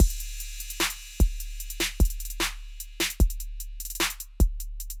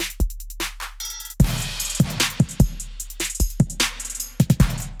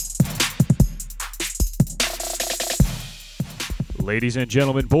Ladies and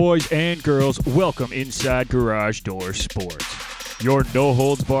gentlemen, boys and girls, welcome inside Garage Door Sports, your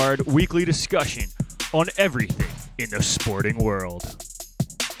no-holds-barred weekly discussion on everything in the sporting world.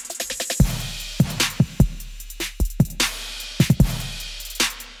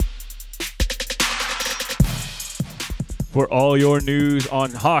 For all your news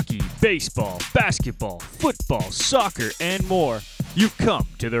on hockey, baseball, basketball, football, soccer, and more, you've come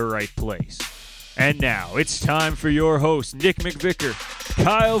to the right place. And now it's time for your hosts, Nick McVicker,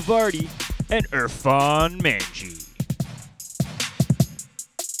 Kyle Vardy, and Irfan Manji.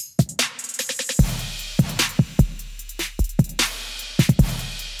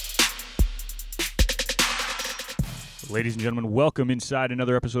 Ladies and gentlemen, welcome inside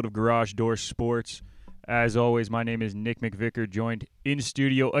another episode of Garage Door Sports. As always, my name is Nick McVicker, joined in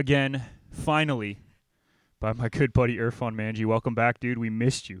studio again, finally, by my good buddy Irfan Manji. Welcome back, dude. We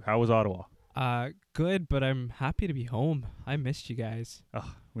missed you. How was Ottawa? Good, but I'm happy to be home. I missed you guys.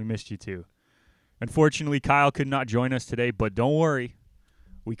 Oh, we missed you too. Unfortunately, Kyle could not join us today, but don't worry.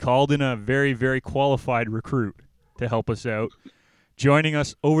 We called in a very, very qualified recruit to help us out. Joining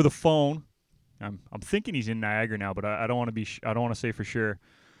us over the phone, I'm thinking he's in Niagara now, but I don't want to I don't want to say for sure.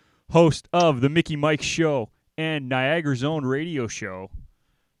 Host of the Mickey Mike Show and Niagara Zone Radio Show,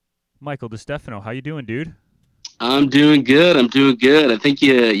 Michael DeStefano. How you doing, dude? I'm doing good. I think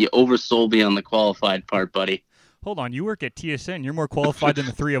you oversold me on the qualified part, buddy. Hold on, you work at TSN. You're more qualified than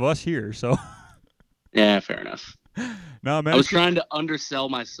the three of us here, so. Yeah, fair enough. No, man. I was trying to undersell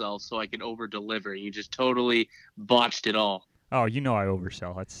myself so I could over-deliver. You just totally botched it all. Oh, you know I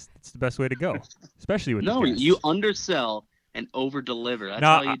oversell. That's the best way to go, especially with No, the guests. you undersell and over-deliver. That's no,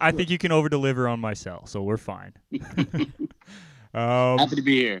 how you do I think you can over-deliver on my sell, so we're fine. Happy to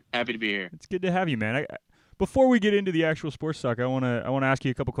be here. It's good to have you, man. Before we get into the actual sports talk, I want to ask you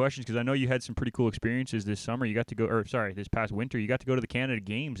a couple questions because I know you had some pretty cool experiences this summer. You got to go, this past winter, you got to go to the Canada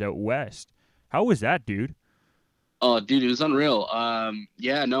Games out west. How was that, dude? Oh, dude, it was unreal. I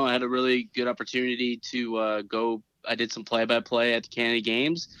had a really good opportunity to go. I did some play-by-play at the Canada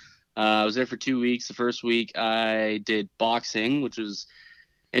Games. I was there for 2 weeks. The first week I did boxing, which was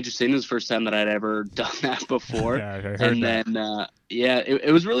interesting. It was the first time that I'd ever done that before. Yeah, I heard and that. then,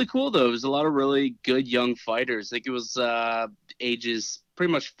 it was really cool, though. It was a lot of really good young fighters. I think it was ages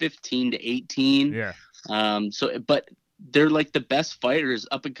pretty much 15 to 18. Yeah. But they're like the best fighters,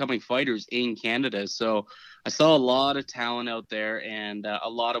 up-and-coming fighters in Canada. So I saw a lot of talent out there and a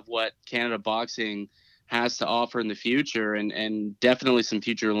lot of what Canada boxing has to offer in the future and definitely some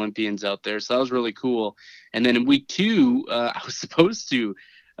future Olympians out there. So that was really cool. And then in week 2, I was supposed to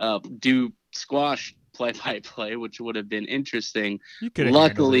do squash play-by-play, which would have been interesting. You could have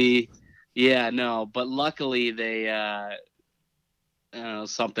handled it. But luckily they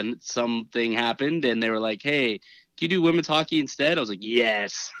something happened and they were like, hey, can you do women's hockey instead? I was like,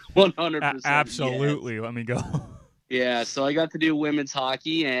 yes, 100%. Absolutely. Yes. Let me go. Yeah, so I got to do women's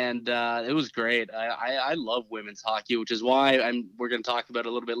hockey, and it was great. I love women's hockey, which is why we're going to talk about it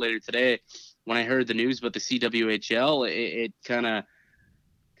a little bit later today. When I heard the news about the CWHL, it kind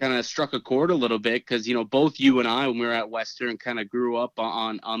of struck a chord a little bit because, both you and I, when we were at Western, kind of grew up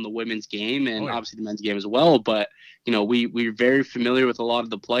on the women's game and obviously the men's game as well. But, we're very familiar with a lot of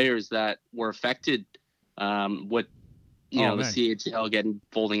the players that were affected with the CHL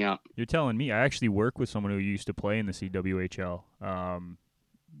folding out. You're telling me. I actually work with someone who used to play in the CWHL.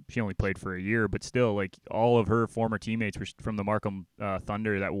 She only played for a year, but still, like, all of her former teammates were from the Markham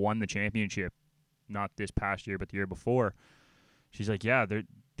Thunder that won the championship, not this past year, but the year before. She's like, yeah,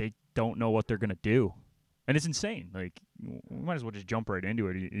 they don't know what they're going to do. And it's insane. Like, we might as well just jump right into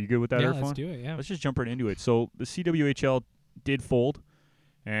it. Are you good with that, Irfan? Yeah, let's do it, yeah. Let's just jump right into it. So the CWHL did fold,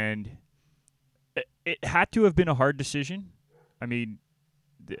 and it had to have been a hard decision. I mean,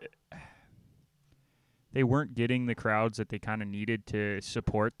 they weren't getting the crowds that they kind of needed to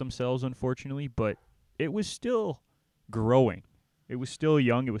support themselves, unfortunately, but it was still growing. It was still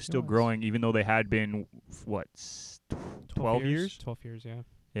young. It was still growing, even though they had been, 12 years? 12 years, yeah.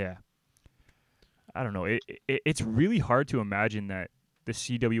 Yeah. I don't know. It's really hard to imagine that the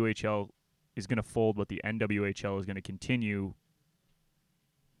CWHL is going to fold, but the NWHL is going to continue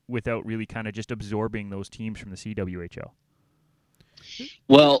without really kind of just absorbing those teams from the CWHL.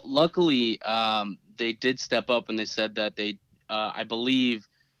 Well, luckily, they did step up and they said that they, I believe,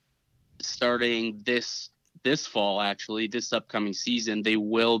 starting this fall, actually, this upcoming season, they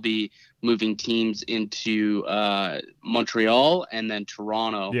will be moving teams into Montreal and then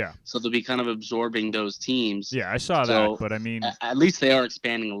Toronto. Yeah. So they'll be kind of absorbing those teams. Yeah, I saw that, but I mean, at least they are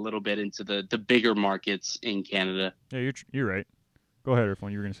expanding a little bit into the bigger markets in Canada. Yeah, you're right. Go ahead,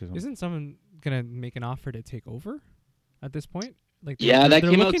 Irfan. You were going to say something. Isn't someone going to make an offer to take over at this point? Like Yeah, that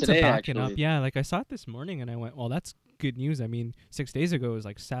they're came out looking today, to back it up. actually. Yeah, like I saw it this morning and I went, well, that's good news. I mean, 6 days ago it was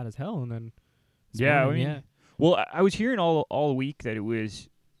like sad as hell, and then this Yeah, I morning, mean, yeah, well, I was hearing all week that it was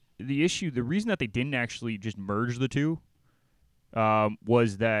the issue. The reason that they didn't actually just merge the two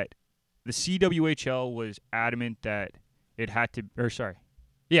was that the CWHL was adamant that it had to, or sorry,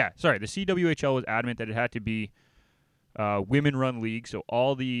 the CWHL was adamant that it had to be women-run league, so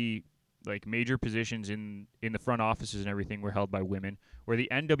all the like major positions in the front offices and everything were held by women, where the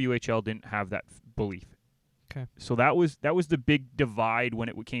NWHL didn't have that belief. okay, So that was the big divide when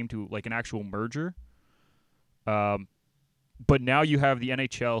it came to like an actual merger. But now you have the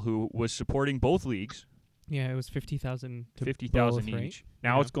NHL who was supporting both leagues, yeah, it was 50,000 to 50,000 both, right? each.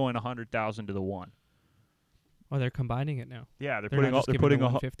 Now Yeah. it's going 100,000 to the one. Oh, they're combining it now. Yeah, they're They're putting not all just they're giving the putting a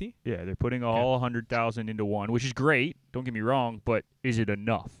 150. yeah they're putting Okay. all 100,000 into one, which is great. Don't get me wrong, but is it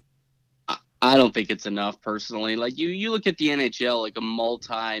enough? I don't think it's enough personally. Like you look at the NHL, like a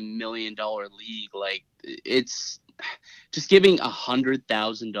multi-million-dollar league. Like it's just giving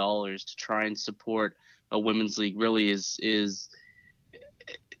 $100,000 to try and support a women's league really is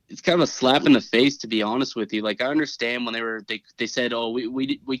it's kind of a slap in the face, to be honest with you. Like I understand when they said, oh,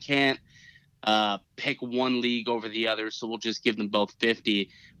 we can't pick one league over the other, so we'll just give them both 50.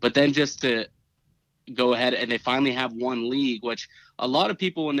 But then just to go ahead and they finally have one league, which a lot of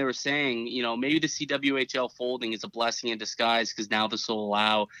people, when they were saying, maybe the CWHL folding is a blessing in disguise because now this will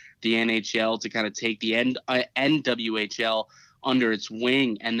allow the NHL to kind of take the NWHL under its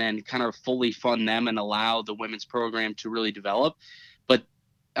wing and then kind of fully fund them and allow the women's program to really develop. But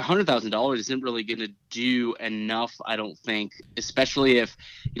 $100,000 isn't really going to do enough, I don't think, especially if,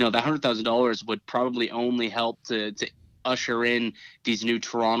 the $100,000 would probably only help to usher in these new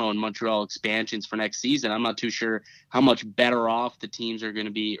Toronto and Montreal expansions for next season. I'm not too sure how much better off the teams are going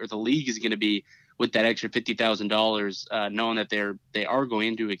to be, or the league is going to be, with that extra $50,000, knowing that they are going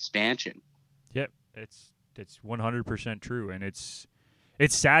into expansion. Yep, it's 100% true, and it's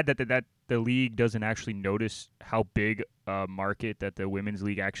sad that the league doesn't actually notice how big a market that the women's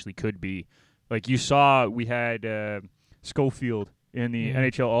league actually could be. Like you saw, we had Schofield in the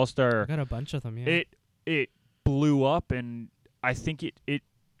NHL All I Star. got a bunch of them. Yeah. It blew up, and I think it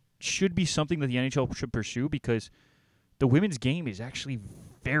should be something that the NHL should pursue because the women's game is actually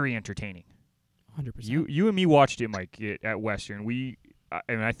very entertaining. 100%. You and me watched it, Mike, at Western.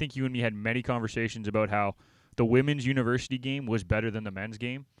 And I think you and me had many conversations about how the women's university game was better than the men's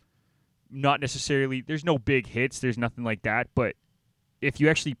game. Not necessarily, there's no big hits, there's nothing like that, but if you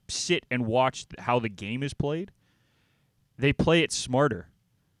actually sit and watch how the game is played, they play it smarter.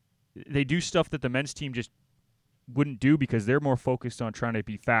 They do stuff that the men's team just wouldn't do because they're more focused on trying to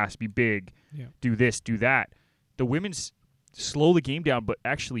be fast, be big, do this, do that. The women's slow the game down, but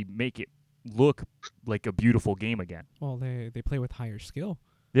actually make it look like a beautiful game again. Well, they play with higher skill.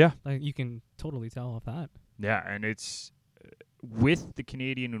 Yeah. Like you can totally tell off that. Yeah, and it's with the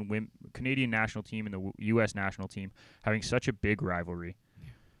Canadian national team and the U.S. national team having such a big rivalry.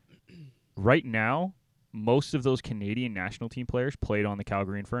 Right now, most of those Canadian national team players played on the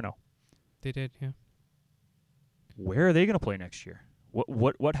Calgary Inferno. They did, yeah. Where are they going to play next year?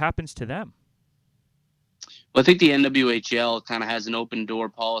 What happens to them? Well, I think the NWHL kind of has an open door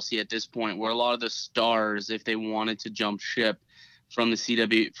policy at this point where a lot of the stars, if they wanted to jump ship from the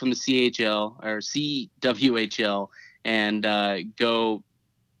CHL or CWHL and go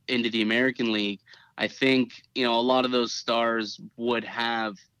into the American League, I think, a lot of those stars would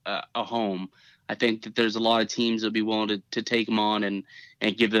have a home. I think that there's a lot of teams that would be willing to take them on and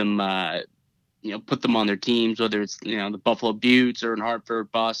give them, put them on their teams, whether it's, the Buffalo Buttes or in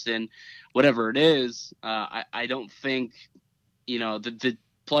Hartford, Boston, whatever it is. I don't think, the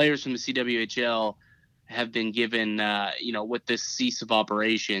players from the CWHL have been given, with this cease of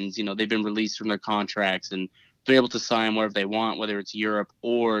operations, they've been released from their contracts and they're able to sign wherever they want, whether it's Europe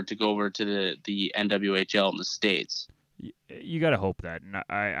or to go over to the NWHL in the States. You got to hope that. And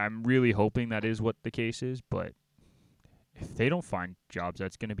I'm really hoping that is what the case is, but if they don't find jobs,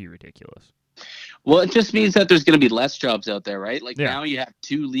 that's going to be ridiculous. Well, it just means that there's going to be less jobs out there, right? Like Yeah. Now you have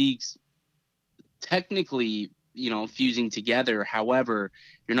two leagues technically, fusing together. However,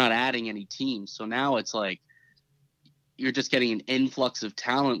 you're not adding any teams. So now it's like you're just getting an influx of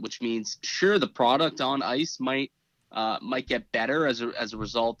talent, which means sure the product on ice might get better as a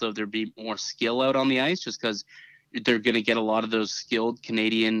result of there being more skill out on the ice, just because they're going to get a lot of those skilled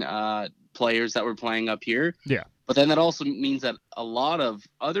Canadian players that were playing up here. Yeah. But then that also means that a lot of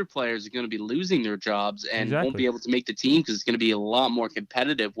other players are going to be losing their jobs and won't be able to make the team because it's going to be a lot more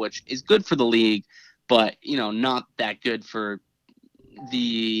competitive, which is good for the league, but not that good for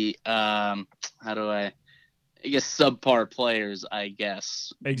the I guess subpar players, I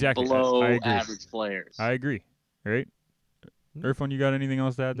guess. Exactly. I Below agree. average players. I agree. Right? Mm. Irfan, you got anything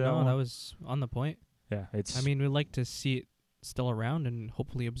else to add to that No, one? that was on the point. Yeah, it's. I mean, we'd like to see it still around and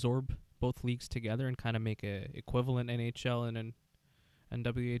hopefully absorb both leagues together and kind of make a equivalent NHL and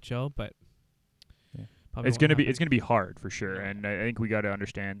WHL, but Yeah. probably it's won't gonna be happen. it's gonna be hard for sure, Yeah. and I think we got to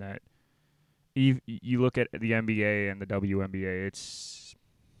understand that. You look at the NBA and the WNBA, it's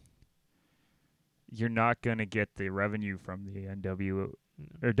you're not gonna get the revenue from the NW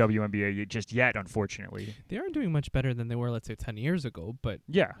No. or WNBA just yet, unfortunately. They aren't doing much better than they were, let's say, 10 years ago, but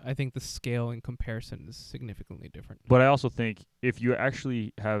Yeah, I think the scale in comparison is significantly different. but I also think if you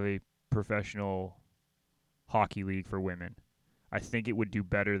actually have a professional hockey league for women, I think it would do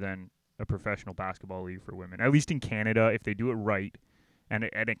better than a professional basketball league for women. At least in Canada, if they do it right, and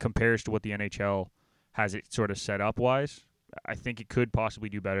it compares to what the NHL has it sort of set up wise, I think it could possibly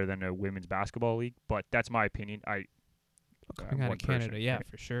do better than a women's basketball league. But that's my opinion. I'm Coming out one of Canada, person, yeah, right?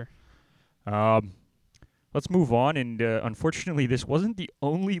 for sure. Let's move on. And unfortunately, this wasn't the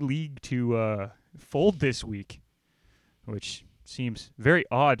only league to fold this week, which seems very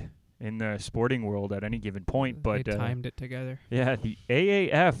odd in the sporting world at any given point. But they timed it together. yeah, the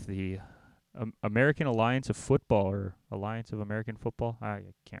AAF, the American Alliance of Football, or Alliance of American Football, I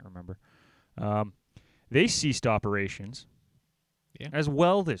can't remember. They ceased operations Yeah. as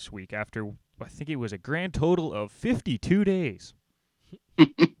well this week after, I think it was a grand total of 52 days.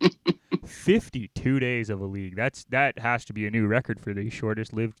 52 days of a league. That has to be a new record for the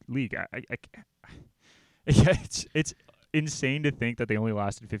shortest lived league. Yeah, it's insane to think that they only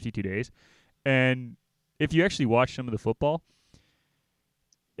lasted 52 days. And if you actually watch some of the football,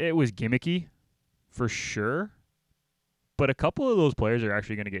 it was gimmicky for sure. But a couple of those players are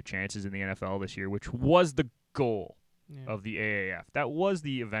actually going to get chances in the NFL this year, which was the goal Yeah. of the AAF. That was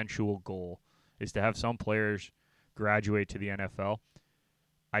the eventual goal, is to have some players graduate to the NFL.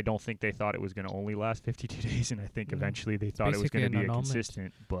 I don't think they thought it was going to only last 52 days, and I think No. eventually they thought it was basically going to an be a annulment.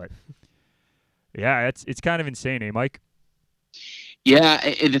 consistent. But yeah, it's kind of insane, eh, Mike? Yeah,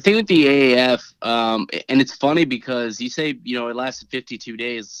 the thing with the AAF, and it's funny because you say, it lasted 52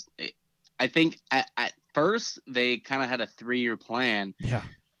 days. I think at first they kind of had a 3-year plan, Yeah.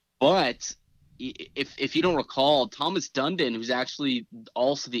 but if you don't recall, Thomas Dundon, who's actually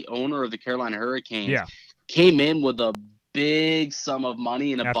also the owner of the Carolina Hurricanes, Yeah. came in with a big sum of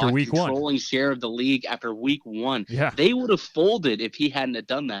money and After week one. controlling share of the league after week 1. Yeah. They would have folded if he hadn't have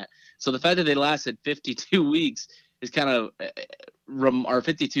done that. So the fact that they lasted 52 weeks is kind of, or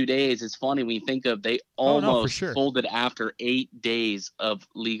 52 days is funny when you think of they Oh, no, for almost sure. folded after 8 days of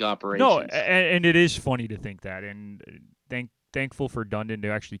league operations. No, and it is funny to think that, and thankful for Dundon to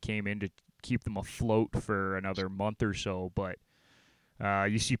actually came in to keep them afloat for another month or so. But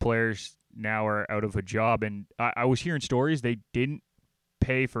you see players now are out of a job, and I was hearing stories they didn't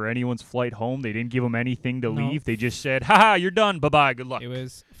pay for anyone's flight home. They didn't give them anything to No. leave. They just said, "Ha, you're done. Bye bye. Good luck." It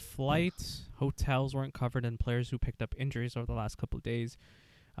was flights, hotels weren't covered, and players who picked up injuries over the last couple of days,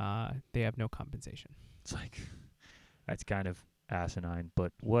 they have no compensation. It's like that's kind of asinine,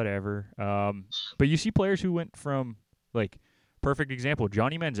 but whatever. But you see players who went from like perfect example.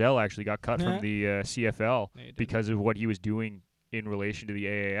 Johnny Manziel actually got cut from the CFL They did. because of what he was doing in relation to the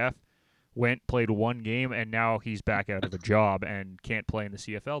AAF. Played one game, and now he's back out of a job and can't play in the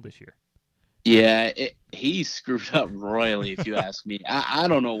CFL this year. Yeah, he screwed up royally, if you ask me. I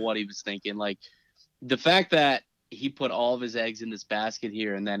don't know what he was thinking. Like, the fact that he put all of his eggs in this basket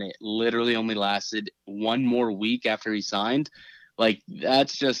here, and then it literally only lasted 1 more week after he signed, like,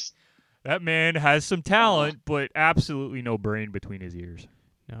 that's just... That man has some talent, but absolutely no brain between his ears.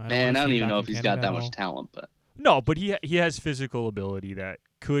 No, Man, I wanna don't see him even back know in if he's Canada got that at much all. talent, but... No, but he has physical ability that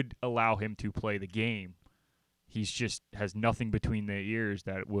could allow him to play the game. He's just has nothing between the ears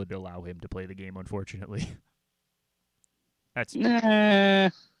that would allow him to play the game, unfortunately. That's Nah,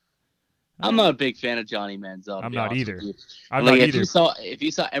 I'm not a big fan of Johnny Manziel. to I'm be not honest either. with you. I'm Like, not if either.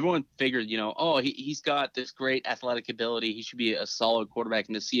 you saw, everyone figured, he's got this great athletic ability. He should be a solid quarterback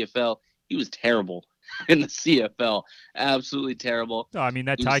in the CFL. He was terrible in the CFL. Absolutely terrible. No, I mean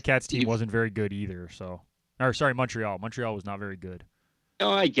that He was- Ticats team he- wasn't very good either. So, or sorry, Montreal. Montreal was not very good. No,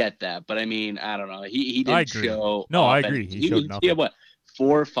 I get that, but I mean, I don't know. He I didn't agree. show. No, I up, and agree. He showed He nothing. had what,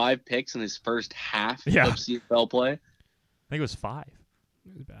 4 or 5 picks in his first half Yeah. of CFL play. I think it was 5.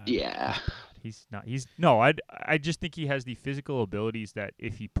 It was bad. Yeah. He's not. He's no. I just think he has the physical abilities that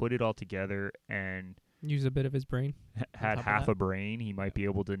if he put it all together and Use a bit of his brain. had top of half that. a brain, he might be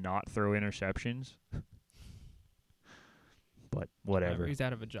able to not throw interceptions. But whatever. He's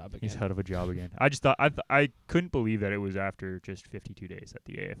out of a job again. He's out of a job again. I just thought I couldn't believe that it was after just 52 days that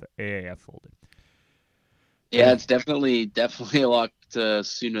the AAF folded. Yeah, it's definitely a lot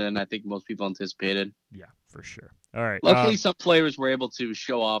sooner than I think most people anticipated. Yeah, for sure. All right. Luckily, some players were able to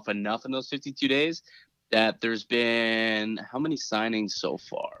show off enough in those 52 days that there's been how many signings so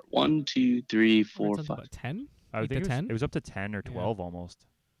far? 1, 2, 3, 4, 5, About 10? I 8 think to 10? it was up to 10 or 12 almost.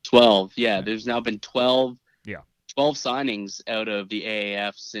 12. Yeah, Yeah. there's now been 12. Yeah. 12 signings out of the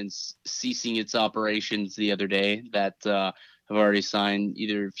AAF since ceasing its operations the other day that have already signed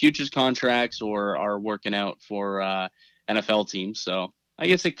either futures contracts or are working out for NFL teams. So I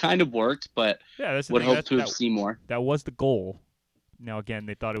guess it kind of worked, but Yeah, that's the would thing. hope to have seen more. That was the goal. Now, again,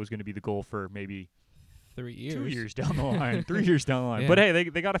 they thought it was going to be the goal for maybe 3 years. 2 years down the line, 3 years down the line. Yeah. But hey,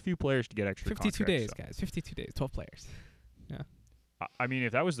 they got a few players to get extra 52 days, contracts, so. guys. 52 days, 12 players. I mean,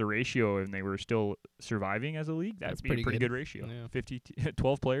 if that was the ratio and they were still surviving as a league, That's that'd be a pretty good. good ratio. Yeah.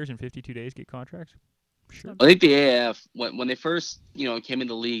 12 players in 52 days get contracts. Sure. I think the AAF, when they first came into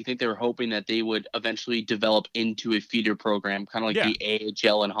the league, I think they were hoping that they would eventually develop into a feeder program, kind of like the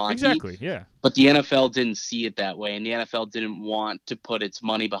AHL in hockey. Exactly, yeah. But the NFL didn't see it that way, and the NFL didn't want to put its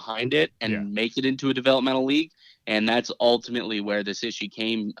money behind it and make it into a developmental league. And that's ultimately where this issue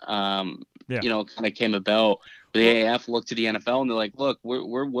came, kind of came about. The AAF looked to the NFL and they're like, "Look,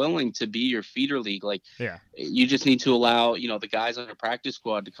 we're willing to be your feeder league. Like, you just need to allow the guys on your practice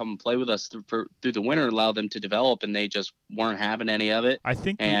squad to come and play with us through the winter, allow them to develop." And they just weren't having any of it. I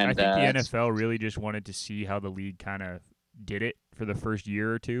think the NFL really just wanted to see how the league kind of did it for the first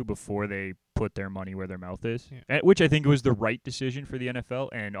year or two before they put their money where their mouth is, which I think was the right decision for the NFL,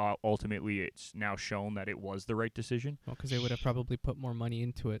 and ultimately it's now shown that it was the right decision. Well, because they would have probably put more money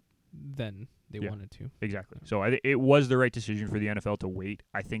into it than they wanted to. Exactly. So it was the right decision for the NFL to wait.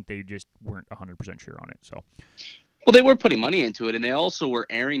 I think they just weren't 100% sure on it. So. Well, they were putting money into it, and they also were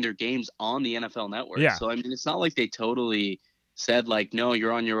airing their games on the NFL Network. Yeah. So, I mean, it's not like they totally said, like, no,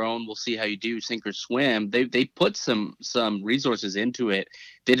 you're on your own. We'll see how you do, sink or swim. They put some resources into it.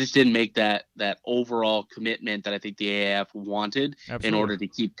 They just didn't make that overall commitment that I think the AAF wanted in order to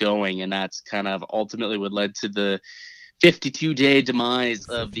keep going, and that's kind of ultimately what led to the 52-day demise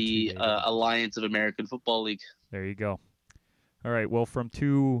of the Alliance of American Football League. There you go. All right, well, from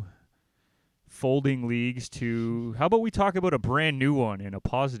 2 folding leagues to, how about we talk about a brand new one and a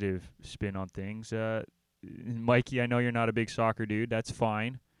positive spin on things? Mikey, I know you're not a big soccer dude. That's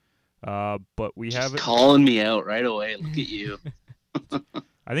fine. But we have calling me out right away. Look at you.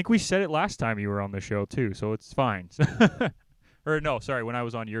 I think we said it last time you were on the show too, so it's fine. Or no, sorry, when I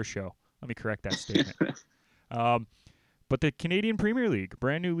was on your show. Let me correct that statement. But the Canadian Premier League,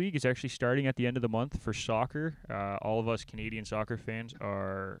 brand new league, is actually starting at the end of the month for soccer. All of us Canadian soccer fans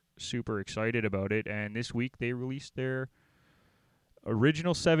are super excited about it. And this week they released their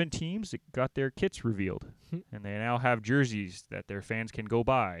original 7 teams that got their kits revealed. And they now have jerseys that their fans can go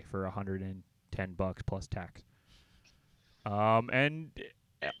buy for $110 plus tax. And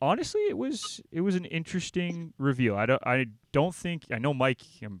honestly, it was an interesting reveal. I know, Mike,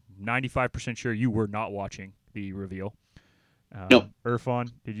 I'm 95% sure you were not watching the reveal. Nope. Irfan,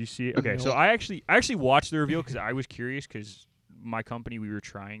 did you see it? Okay, so I actually watched the reveal because I was curious because my company, we were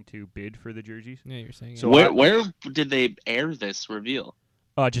trying to bid for the jerseys. Yeah, you're saying. So where did they air this reveal?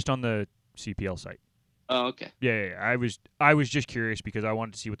 Just on the CPL site. Oh, okay. Yeah. I was just curious because I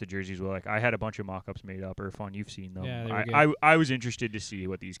wanted to see what the jerseys were like. I had a bunch of mock-ups made up. Irfan, you've seen them. Yeah, I was interested to see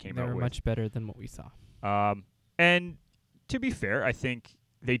what these came out with. They were much better than what we saw. And to be fair, I think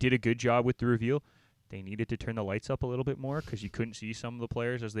they did a good job with the reveal. They needed to turn the lights up a little bit more because you couldn't see some of the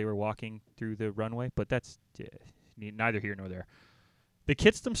players as they were walking through the runway. But that's neither here nor there. The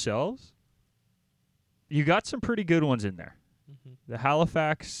kits themselves, you got some pretty good ones in there. The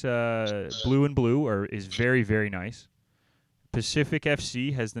Halifax blue and blue is very, very nice. Pacific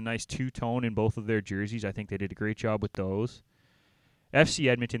FC has the nice two-tone in both of their jerseys. I think they did a great job with those. FC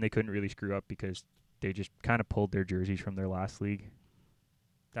Edmonton, they couldn't really screw up because they just kind of pulled their jerseys from their last league.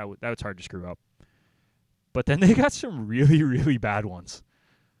 That was hard to screw up. But then they got some really, really bad ones.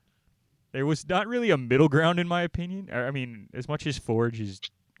 There was not really a middle ground, in my opinion. I mean, as much as Forge is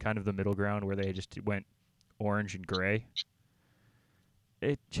kind of the middle ground where they just went orange and gray,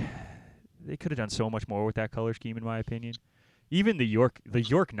 they could have done so much more with that color scheme, in my opinion. Even the York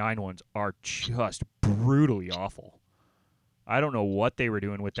 9 ones are just brutally awful. I don't know what they were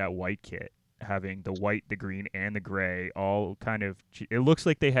doing with that white kit, having the white, the green, and the gray all kind of... It looks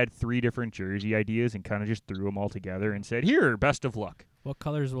like they had 3 different jersey ideas and kind of just threw them all together and said, here, best of luck. What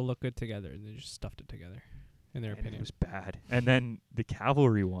colors will look good together? And they just stuffed it together, in their opinion. It was bad. And then the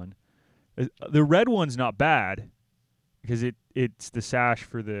Cavalry one. The red one's not bad because it's the sash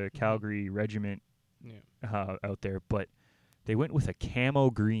for the Calgary Regiment out there, but they went with a camo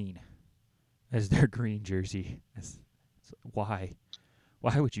green. as their green jersey. Why?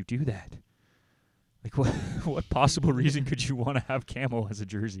 Why would you do that? Like, what what possible reason could you want to have camo as a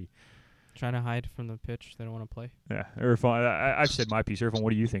jersey? Trying to hide from the pitch. They don't want to play. Yeah, Irfan, I've said my piece. Irfan, what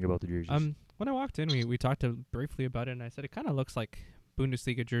do you think about the jerseys? When I walked in, we talked briefly about it, and I said it kind of looks like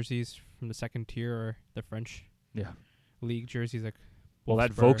Bundesliga jerseys from the second tier or the French Yeah. league jerseys. Like, Well,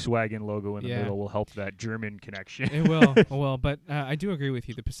 that Wolfsburg. Volkswagen logo in the Yeah. middle will help that German connection. It will. It will. But I do agree with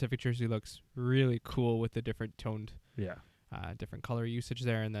you. The Pacific jersey looks really cool with the different toned, Yeah. different color usage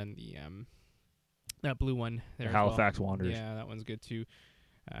there, and then the that blue one there. The as well. Halifax Wanderers. Yeah, that one's good too.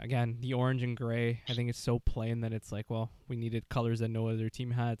 Again, the orange and gray. I think it's so plain that it's like, well, we needed colors that no other team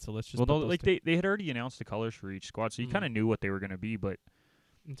had, so let's just. Well, put no, those like two. they had already announced the colors for each squad, so you kind of knew what they were going to be. But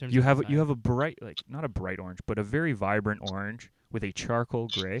In terms you of have design. a bright, like not a bright orange, but a very vibrant orange with a charcoal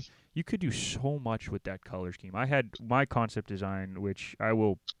gray. You could do so much with that color scheme. I had my concept design, which I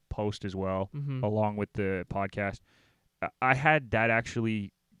will post as well, Mhm. along with the podcast. I had that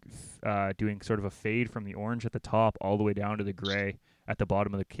actually doing sort of a fade from the orange at the top all the way down to the gray at the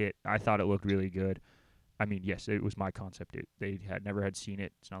bottom of the kit. I thought it looked really good. I mean, yes, it was my concept. They had never had seen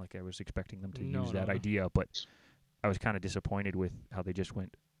it. It's not like I was expecting them to No, use no, that no. idea, but I was kind of disappointed with how they just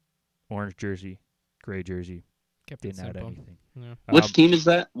went orange jersey, gray jersey, Kept it didn't add simple. anything. Yeah. Which team is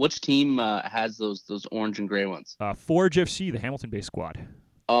that? Which team has those orange and gray ones? Forge FC, the Hamilton-based squad.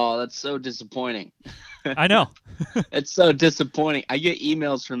 Oh, that's so disappointing. I know. It's so disappointing. I get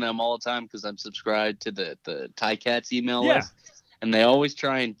emails from them all the time because I'm subscribed to the Tie Cats email Yeah. list, and they always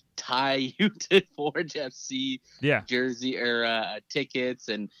try and tie you to Forge FC Yeah. jersey or tickets,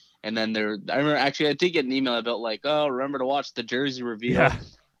 and then I remember actually I did get an email about like, oh, remember to watch the jersey reveal. Yeah.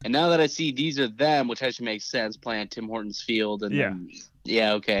 And now that I see these are them, which actually makes sense, playing at Tim Hortons Field, and Yeah. then,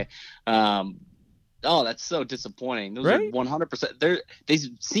 yeah, okay. Oh, that's so disappointing. Those Right? are 100%. They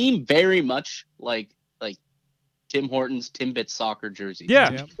seem very much like Tim Hortons Timbit soccer jerseys. Yeah.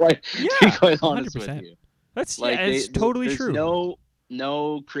 To be quite, to be Yeah. quite honest with 100%. you. That's Like it's totally there's true.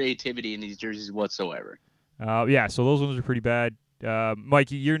 no creativity in these jerseys whatsoever. Yeah, so those ones are pretty bad. Mike,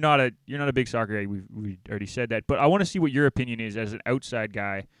 you're not a big soccer guy. We already said that, but I want to see what your opinion is as an outside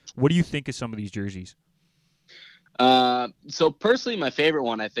guy. What do you think of some of these jerseys? So personally, my favorite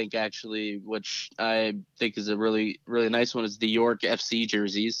one, I think actually, which I think is a really, really nice one, is the York FC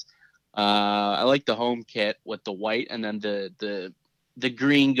jerseys. I like the home kit with the white and then the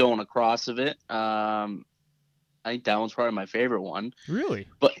green going across of it. I think that one's probably my favorite one. Really?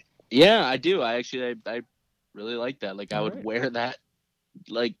 But yeah, I do. I really like that. Like I would Alright. wear that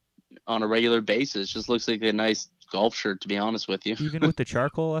like on a regular basis. Just looks like a nice golf shirt, to be honest with you. Even with the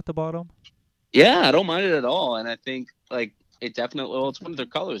charcoal at the bottom? Yeah, I don't mind it at all. And I think like it definitely, well, it's one of their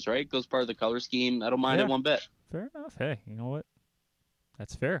colors, right? It goes part of the color scheme. I don't mind Yeah. it one bit. Fair enough. Hey, you know what?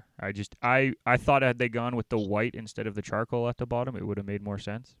 That's fair. I thought had they gone with the white instead of the charcoal at the bottom, it would have made more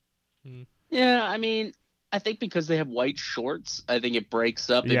sense. Yeah, I mean, I think because they have white shorts, I think it breaks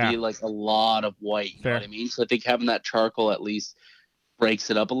up. It'd Yeah. be like a lot of white. You Fair. know what I mean? So I think having that charcoal at least breaks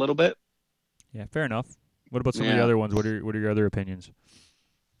it up a little bit. Yeah, fair enough. What about some of the Yeah. other ones? What are your other opinions?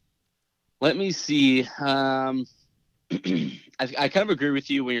 Let me see. I kind of agree with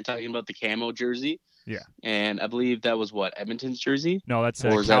you when you're talking about the camo jersey. Yeah. And I believe that was what, Edmonton's jersey? No, that's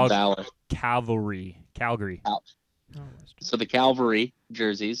Or is that Valor? Calgary. Oh, that's true. So the Calvary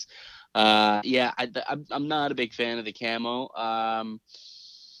jerseys. Yeah, I'm not a big fan of the camo.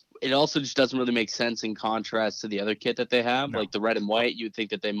 It also just doesn't really make sense in contrast to the other kit that they have, No. like the red and white. You'd think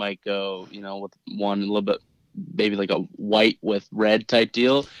that they might go, with one a little bit, maybe like a white with red type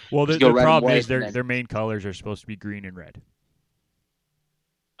deal. Well, the Just go red and problem white is and then- their main colors are supposed to be green and red.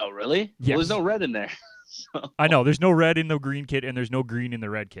 Oh, really? Yes. Well, there's no red in there. So, I know there's no red in the green kit and there's no green in the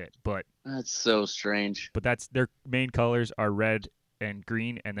red kit, but that's so strange. that's their main colors are red and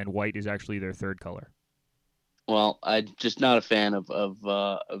green, and then white is actually their third color. Well, I'm just not a fan of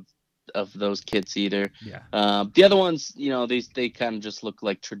those kits either. Yeah. The other ones, they kind of just look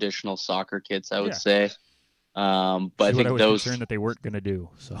like traditional soccer kits, I would Yeah. say. But I This is what think I was those. concerned that they weren't going to do.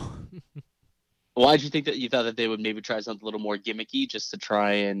 So Why did you think that you thought that they would maybe try something a little more gimmicky just to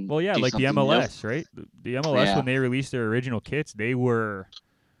try and? well, yeah, do like the something new? MLS, right? The MLS Yeah. when they released their original kits, they were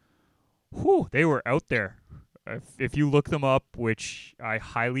out there. If you look them up, which I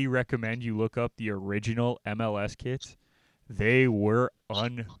highly recommend you look up the original MLS kits, they were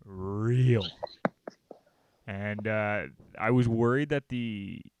unreal. And I was worried that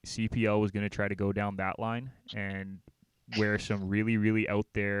the CPL was going to try to go down that line and wear some really, really out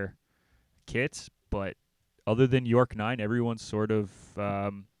there kits. But other than York 9, everyone's sort of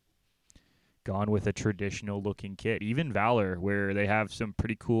gone with a traditional looking kit. Even Valor, where they have some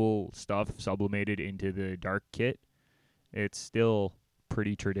pretty cool stuff sublimated into the dark kit, it's still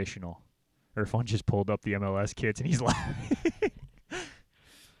pretty traditional. Irfan just pulled up the MLS kits and he's laughing.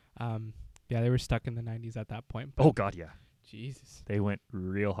 Yeah, they were stuck in the 90s at that point. But Oh, God, yeah. Jesus. They went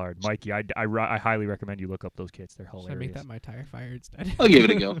real hard. Mikey, I highly recommend you look up those kits. They're Should I hilarious. make that my tire fire instead? I'll give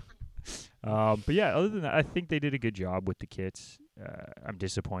it a go. But yeah, other than that, I think they did a good job with the kits. I'm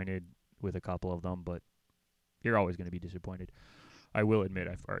disappointed with a couple of them, but you're always going to be disappointed. I will admit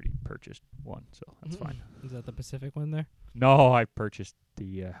I've already purchased one, so that's fine. Is that the Pacific one there? No, I purchased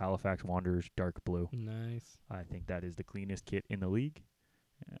the Halifax Wanderers dark blue. Nice. I think that is the cleanest kit in the league.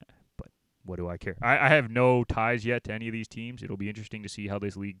 But what do I care? I have no ties yet to any of these teams. It'll be interesting to see how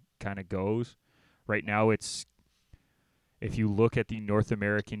this league kind of goes. Right now, if you look at the North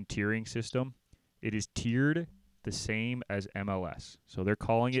American tiering system, it is tiered the same as MLS. So they're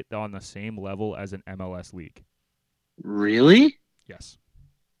calling it on the same level as an MLS league. Really? Yes.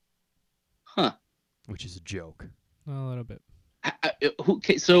 Huh. Which is a joke. A little bit.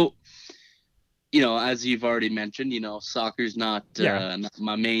 Okay, so, as you've already mentioned, soccer's not not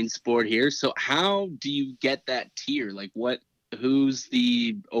my main sport here. So how do you get that tier? Like, who's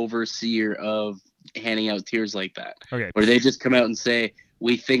the overseer of handing out tiers like that? Okay. Or they just come out and say,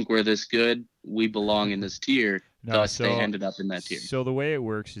 we think we're this good, we belong in this tier, thus they ended up in that tier. So the way it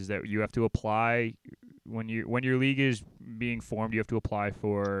works is that you have to apply when your league is being formed. You have to apply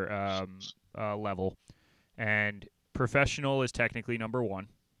for a level, and professional is technically number one,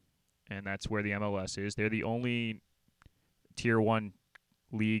 and that's where the MLS is. They're the only tier 1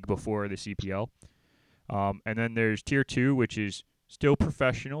 league before the CPL, and then there's tier 2, which is still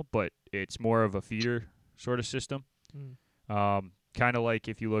professional, but it's more of a feeder sort of system. Kind of like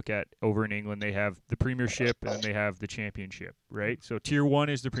if you look at over in England, they have the Premiership and then they have the Championship, right? So tier 1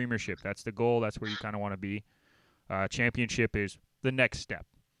 is the Premiership. That's the goal. That's where you kind of want to be. Championship is the next step.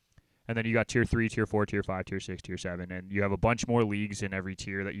 And then you got tier 3, tier 4, tier 5, tier 6, tier 7. And you have a bunch more leagues in every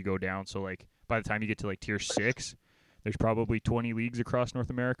tier that you go down. So, like, by the time you get to, like, tier 6, there's probably 20 leagues across North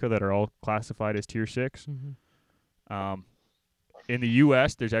America that are all classified as tier 6. Mm-hmm. In the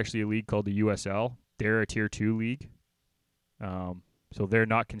U.S., there's actually a league called the USL. They're a tier 2 league. So they're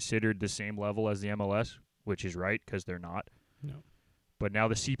not considered the same level as the MLS, which is right because they're not. No. But now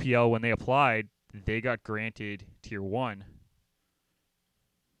the CPL, when they applied, they got granted tier 1,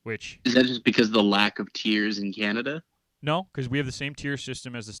 which... Is that just because of the lack of tiers in Canada? No, because we have the same tier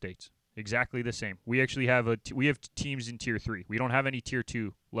system as the States. Exactly the same. We actually have we have teams in tier 3. We don't have any tier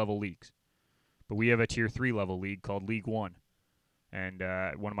 2 level leagues. But we have a tier 3 level league called League 1. And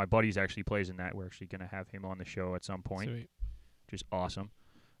one of my buddies actually plays in that. We're actually going to have him on the show at some point. Sweet. Which is awesome.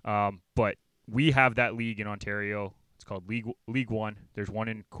 But we have that league in Ontario. It's called League 1. There's one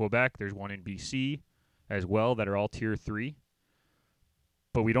in Quebec. There's one in BC as well that are all tier 3.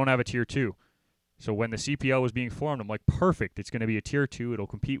 But we don't have a tier 2. So when the CPL was being formed, I'm like, perfect. It's going to be a tier 2. It'll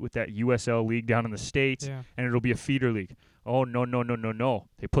compete with that USL league down in the States, and it'll be a feeder league. Oh, no.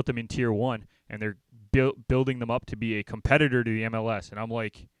 They put them in tier 1, and they're building them up to be a competitor to the MLS. And I'm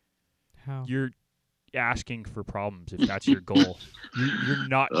like, how? You're asking for problems if that's your goal. You're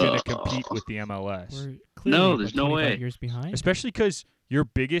not going to compete with the MLS. We're clearly, there's no way. Years behind. Especially because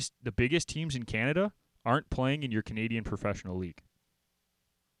the biggest teams in Canada aren't playing in your Canadian professional league.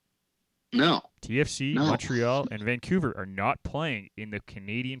 No. TFC, No. Montreal, and Vancouver are not playing in the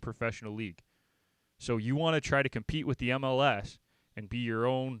Canadian professional league. So you want to try to compete with the MLS and be your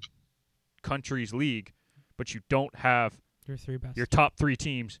own country's league, but you don't have Your 3 best. your top 3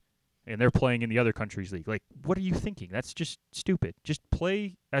 teams, and they're playing in the other country's league. Like, what are you thinking? That's just stupid. Just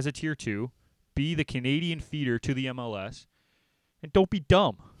play as a tier 2, be the Canadian feeder to the MLS, and don't be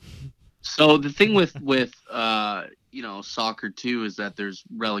dumb. So the thing with soccer too is that there's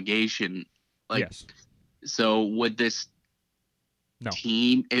relegation. Like, yes. So would this No.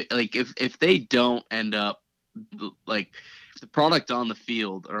 team, if they don't end up, like, if the product on the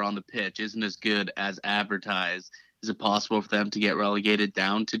field or on the pitch isn't as good as advertised, is it possible for them to get relegated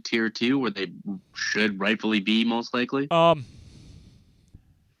down to tier 2 where they should rightfully be most likely? I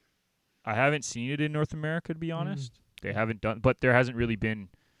haven't seen it in North America, to be honest. They haven't done, but there hasn't really been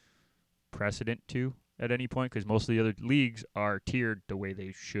precedent to at any point because most of the other leagues are tiered the way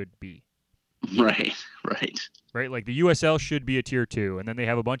they should be. Right. Right? Like the USL should be a tier 2, and then they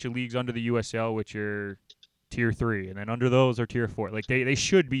have a bunch of leagues under the USL which are tier 3, and then under those are tier 4. Like they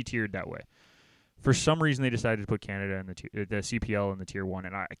should be tiered that way. For some reason, they decided to put Canada in the CPL in the tier 1,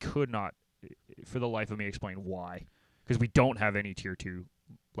 and I could not, for the life of me, explain why. Because we don't have any tier 2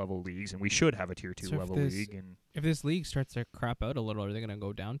 level leagues, and we should have a tier 2 level league. And if this league starts to crap out a little, are they going to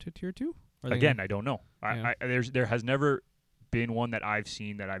go down to tier 2? Or are they Again, gonna- I don't know. Yeah. There has never been one that I've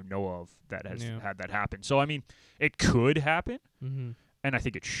seen that I know of that has Yeah. had that happen. So I mean, it could happen, Mhm. and I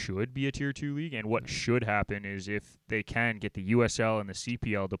think it should be a tier 2 league. And what Yeah. should happen is if they can get the USL and the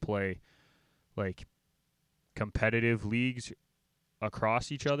CPL to play like competitive leagues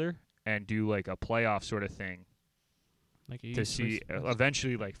across each other and do like a playoff sort of thing Like a to East see versus West.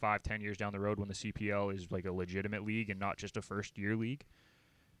 eventually like 5-10 years down the road when the CPL is like a legitimate league and not just a first year league.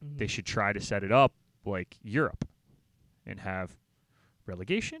 They Mhm. should try to set it up like Europe and have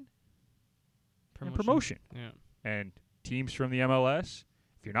relegation and promotion. Yeah. And teams from the MLS,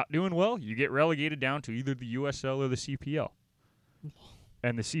 if you're not doing well, you get relegated down to either the USL or the CPL.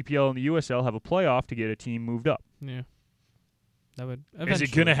 And the CPL and the USL have a playoff to get a team moved up. Yeah. That would Is it eventually.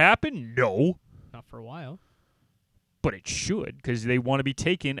 going to happen? No. Not for a while. But it should, because they want to be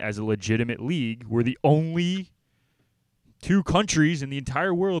taken as a legitimate league. We're the only 2 countries in the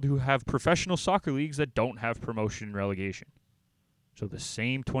entire world who have professional soccer leagues that don't have promotion and relegation. So the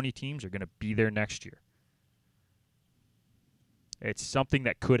same 20 teams are going to be there next year. It's something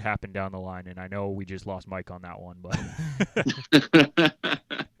that could happen down the line, and I know we just lost Mike on that one, but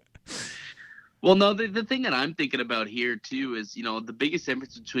Well, no, the thing that I'm thinking about here too is, the biggest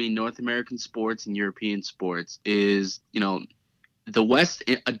difference between North American sports and European sports is, the West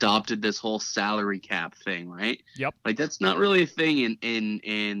adopted this whole salary cap thing, right? Yep. Like that's not really a thing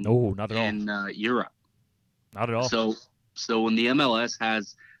in no, not at all. in Europe. Not at all. So when the MLS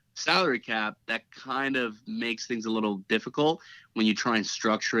has salary cap, that kind of makes things a little difficult when you try and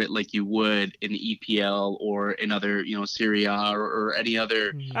structure it like you would in the EPL or in other, Serie A or any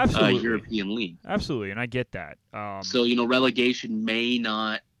other Mhm. Absolutely. European league. Absolutely, and I get that. So, relegation may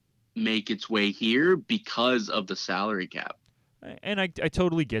not make its way here because of the salary cap. And I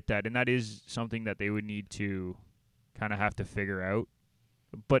totally get that, and that is something that they would need to kind of have to figure out.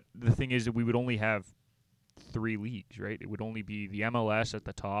 But the thing is that we would only have 3 leagues, right? It would only be the MLS at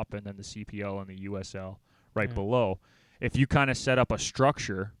the top and then the CPL and the USL right Yeah. below. If you kind of set up a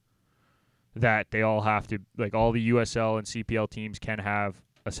structure that they all have to, like all the USL and CPL teams can have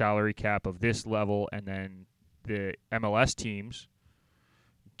a salary cap of this level, and then the MLS teams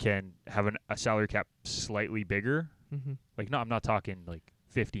can have a salary cap slightly bigger. Mhm. Like, no, I'm not talking like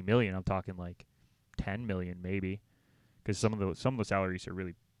 50 million. I'm talking like 10 million maybe, because some of the salaries are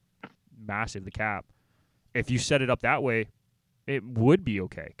really massive. The cap. If you set it up that way, it would be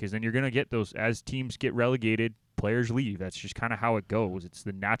okay, because then you're gonna get those as teams get relegated, players leave. That's just kind of how it goes. It's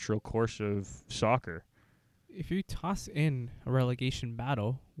the natural course of soccer. If you toss in a relegation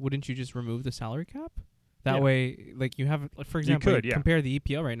battle, wouldn't you just remove the salary cap? That Yeah. way, like you have, like, for example, could, yeah. compare the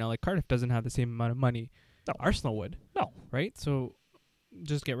EPL right now. Like Cardiff doesn't have the same amount of money No. Arsenal would. No. Right? So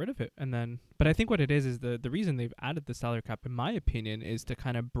just get rid of it. And then, but I think what it is the reason they've added the salary cap, in my opinion, is to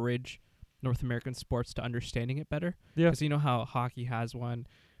kind of bridge North American sports to understanding it better. Yeah. Because you know how hockey has one,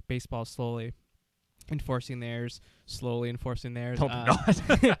 baseball slowly enforcing theirs, slowly enforcing theirs. No, they're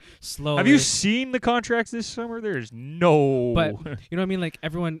not. Slowly. Have you seen the contracts this summer? There's no. But you know what I mean? Like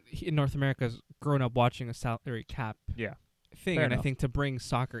everyone in North America has grown up watching a salary cap Yeah. thing. Fair And enough. I think to bring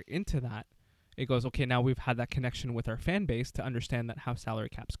soccer into that, it goes, okay, now we've had that connection with our fan base to understand that how salary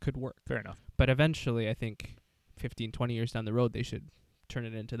caps could work. Fair enough. But eventually, I think 15, 20 years down the road, they should turn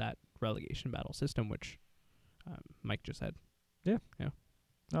it into that relegation battle system, which Mike just said.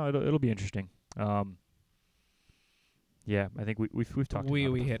 No, it'll be interesting. Yeah, I think we've talked. We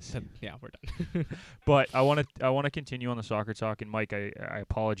about hit. this. Yeah, we're done. But I want to continue on the soccer talk, and Mike, I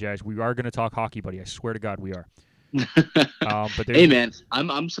apologize. We are going to talk hockey, buddy. I swear to God, we are. But there's, Hey, man,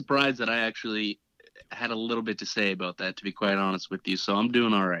 I'm surprised that I actually had a little bit to say about that, to be quite honest with you. So I'm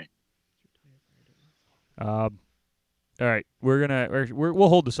doing all right. all right, we'll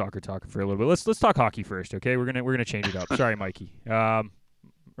hold the soccer talk for a little bit. Let's talk hockey first, okay? We're gonna change it up. Sorry, Mikey.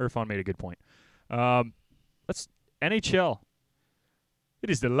 Irfan made a good point. Let's NHL. It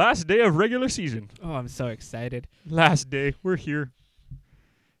is the last day of regular season. Oh, I'm so excited. Last day. We're here.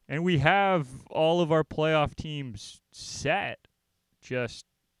 And we have all of our playoff teams set. Just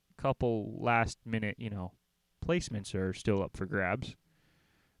a couple last minute, placements are still up for grabs.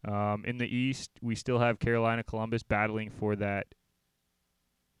 In the East, we still have Carolina, Columbus battling for that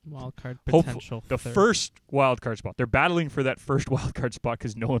Wild card Hopeful- potential. the third. first wild card spot. They're battling for that first wild card spot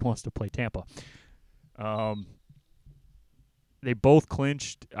because no one wants to play Tampa. They both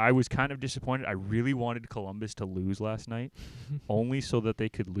clinched. I was kind of disappointed. I really wanted Columbus to lose last night, only so that they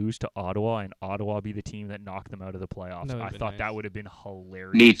could lose to Ottawa and Ottawa be the team that knocked them out of the playoffs. That would've I been thought nice. that would have been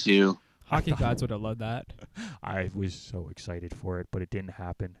hilarious. Me too. Hockey I thought- gods would have loved that. I was so excited for it, but it didn't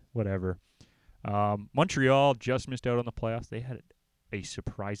happen. Whatever. Montreal just missed out on the playoffs. They had a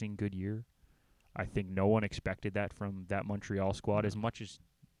surprising good year. I think no one expected that from that Montreal squad. As much as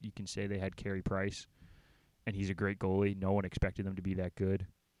you can say they had Carey Price, and he's a great goalie, no one expected them to be that good.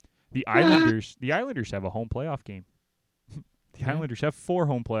 The Islanders have a home playoff game. The Yeah. Islanders have 4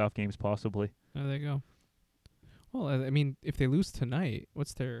 home playoff games possibly. Oh, there you go. Well, I mean, if they lose tonight,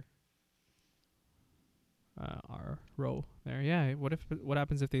 what's their our row there? Yeah. What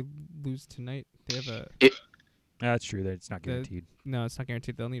happens if they lose tonight? They have a That's true. That it's not guaranteed. no. It's not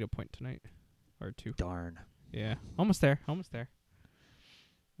guaranteed. They'll need a point tonight or 2. Darn. Yeah. Almost there. Almost there.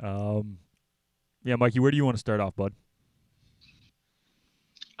 Yeah, Mikey, where do you want to start off, bud?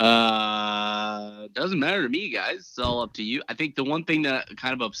 Doesn't matter to me, guys. It's all up to you. I think the one thing that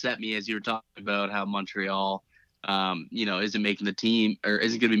kind of upset me as you were talking about how Montreal, isn't making the team or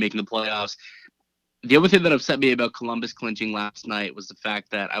isn't going to be making the playoffs. The other thing that upset me about Columbus clinching last night was the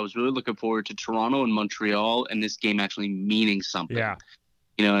fact that I was really looking forward to Toronto and Montreal and this game actually meaning something. Yeah.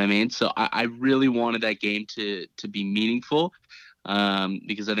 You know what I mean? So I really wanted that game to be meaningful.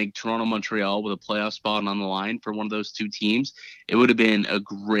 Because I think Toronto-Montreal with a playoff spot on the line for one of those two teams, it would have been a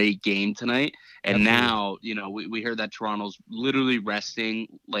great game tonight. And Absolutely. now, we heard that Toronto's literally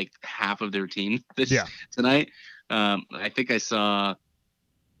resting like half of their team tonight. I think I saw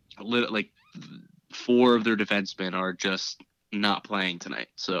like 4 of their defensemen are just not playing tonight.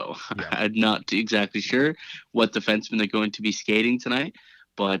 So Yeah. I'm not exactly sure what defensemen they're going to be skating tonight.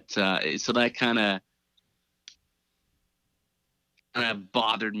 But so that kind of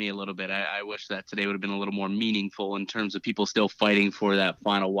bothered me a little bit. I wish that today would have been a little more meaningful in terms of people still fighting for that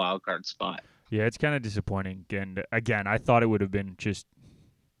final wild card spot. Yeah, it's kind of disappointing. And again, I thought it would have been just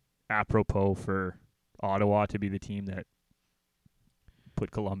apropos for Ottawa to be the team that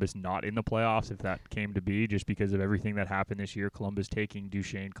put Columbus not in the playoffs if that came to be, just because of everything that happened this year. Columbus taking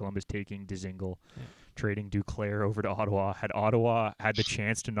Duchesne, Columbus taking Dzingel, trading Duclair over to Ottawa. Had Ottawa had the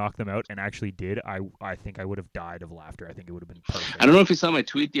chance to knock them out and actually did, I think I would have died of laughter. I think it would have been perfect. I don't know if you saw my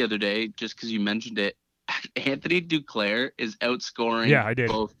tweet the other day, just because you mentioned it. Anthony Duclair is outscoring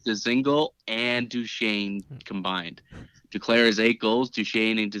both Dzingel and Duchesne combined. Duclair has 8 goals.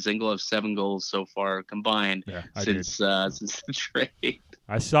 Duchesne and Dzingel have 7 goals so far combined since the trade.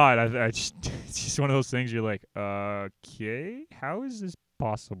 I saw it. It's just one of those things you're like, okay, how is this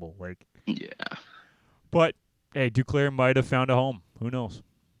possible? Like, yeah. But hey, Duclair might have found a home. Who knows?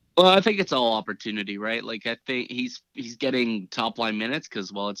 Well, I think it's all opportunity, right? Like I think he's getting top line minutes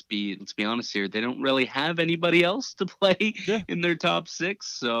because, well, let's be honest here, they don't really have anybody else to play in their top 6.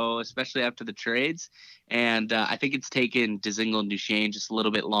 So especially after the trades, and I think it's taken Dzingel and Duchesne just a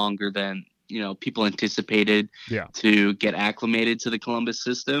little bit longer than people anticipated to get acclimated to the Columbus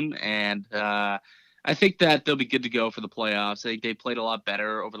system, and I think that they'll be good to go for the playoffs. I think they played a lot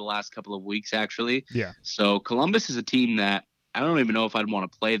better over the last couple of weeks, actually. Yeah. So Columbus is a team that I don't even know if I'd want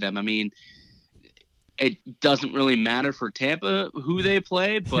to play them. I mean, it doesn't really matter for Tampa who they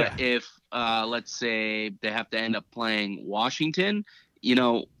play, but if, let's say, they have to end up playing Washington,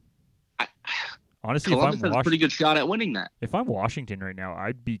 honestly, Columbus has a pretty good shot at winning that. If I'm Washington right now,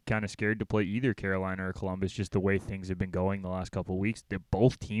 I'd be kind of scared to play either Carolina or Columbus, just the way things have been going the last couple of weeks.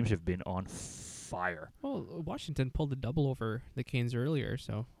 Both teams have been on fire. Well, Washington pulled a double over the Canes earlier,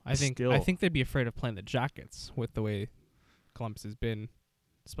 so I think they'd be afraid of playing the Jackets with the way Columbus has been,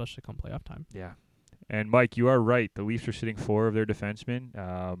 especially come playoff time. Yeah. And Mike, you are right. The Leafs are sitting 4 of their defensemen.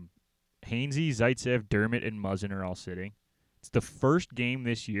 Hainsey, Zaitsev, Dermott, and Muzzin are all sitting. It's the first game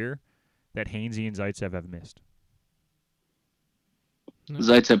this year that Hainsey and Zaitsev have missed. No.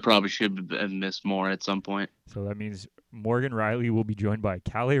 Zaitsev probably should have missed more at some point. So that means Morgan Rielly will be joined by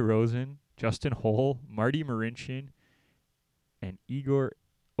Kalle Rosen, Justin Holl, Marty Marincin, and Igor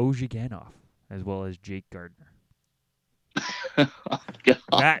Ozhiganov, as well as Jake Gardner.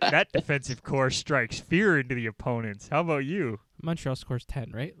 That defensive core strikes fear into the opponents. How about you? Montreal scores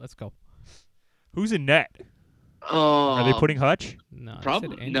 10, right? Let's go. Who's in net? Oh, are they putting Hutch? No,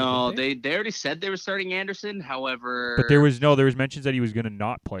 probably. No, they already said they were starting Anderson. However, but there was mentions that he was going to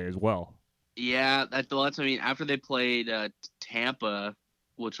not play as well. Yeah, that's what I mean. After they played Tampa,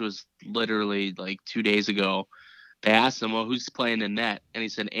 which was literally like 2 days ago, they asked him, "Well, who's playing in net?" And he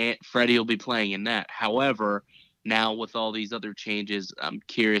said, "Freddie will be playing in net." However, now with all these other changes, I'm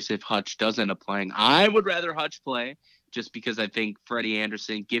curious if Hutch does end up playing. I would rather Hutch play just because I think Freddie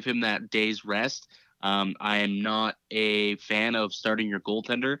Anderson, give him that day's rest. I am not a fan of starting your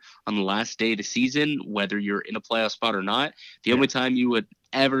goaltender on the last day of the season, whether you're in a playoff spot or not. The only time you would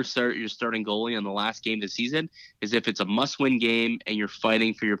ever start your starting goalie on the last game of the season is if it's a must-win game and you're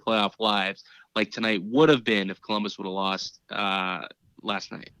fighting for your playoff lives, like tonight would have been if Columbus would have lost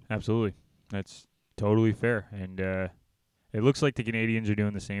last night. Absolutely. That's totally fair. And It looks like the Canadians are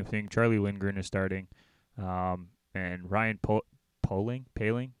doing the same thing. Charlie Lindgren is starting, and Ryan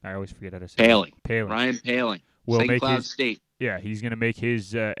Poehling. I always forget how to say Paling. it. Paling. Ryan Paling. Will St. make Cloud his State. Yeah, he's going to make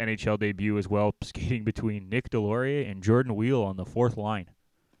his NHL debut as well, skating between Nick Delorier and Jordan Wheel on the fourth line.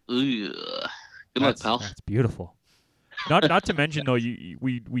 Ugh. Good luck, pal. That's beautiful. Not to mention though,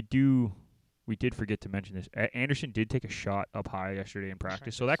 we did forget to mention this. Anderson did take a shot up high yesterday in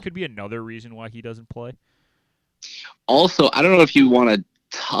practice, so that could be another reason why he doesn't play. Also, I don't know if you want to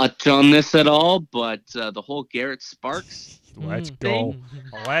touch on this at all, but the whole Garrett Sparks. Let's go.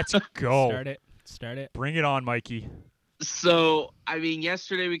 Let's go. Start it. Bring it on, Mikey. So, I mean,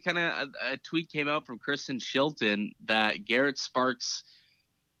 yesterday we kind of a tweet came out from Kristen Shilton that Garrett Sparks.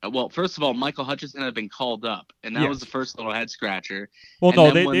 Well, first of all, Michael Hutchinson had been called up, and that was the first little head scratcher. Well,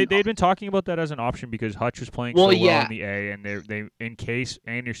 and no, they'd been talking about that as an option because Hutch was playing so well in the A, and they in case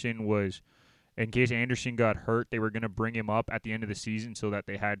Anderson got hurt, they were going to bring him up at the end of the season so that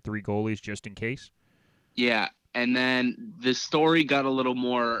they had 3 goalies just in case. Yeah, and then the story got a little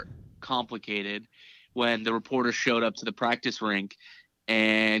more complicated when the reporter showed up to the practice rink,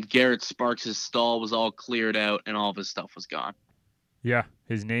 and Garrett Sparks' stall was all cleared out, and all of his stuff was gone. Yeah,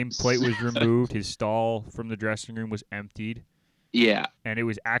 his nameplate was removed. His stall from the dressing room was emptied. Yeah, and it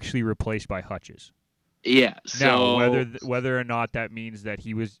was actually replaced by Hutch's. Yeah. So now, whether or not that means that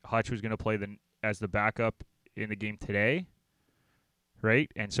Hutch was going to play as the backup in the game today,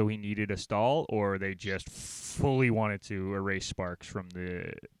 right? And so he needed a stall, or they just fully wanted to erase Sparks from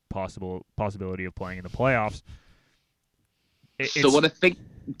the possibility of playing in the playoffs. So what I think,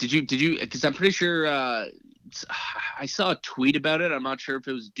 did you? Because I'm pretty sure I saw a tweet about it. I'm not sure if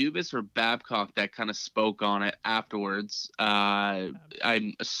it was Dubas or Babcock that kind of spoke on it afterwards.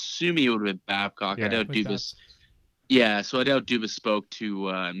 I'm assuming it would have been Babcock. Yeah, I doubt Dubas. Yeah, so I doubt Dubas spoke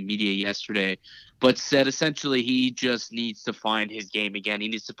to media yesterday, but said essentially he just needs to find his game again. He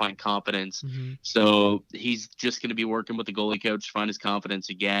needs to find confidence. Mm-hmm. So he's just going to be working with the goalie coach to find his confidence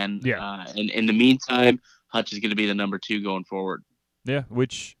again. Yeah. And in the meantime, Hutch is going to be the number 2 going forward. Yeah,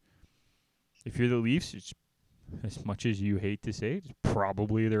 which, if you're the Leafs, it's, as much as you hate to say it, it's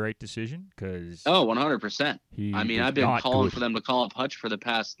probably the right decision because 100%. I mean, I've been calling for them to call up Hutch for the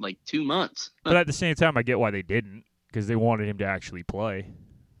past 2 months. But at the same time, I get why they didn't because they wanted him to actually play.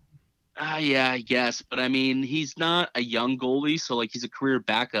 Yeah, I guess. But I mean, he's not a young goalie, so he's a career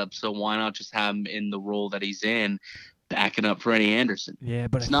backup. So why not just have him in the role that he's in, backing up Freddie Anderson? Yeah,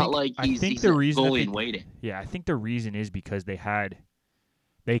 but it's not like he's a goalie in waiting. Yeah, I think the reason is because they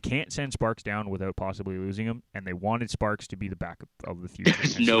can't send Sparks down without possibly losing him, and they wanted Sparks to be the backup of the future.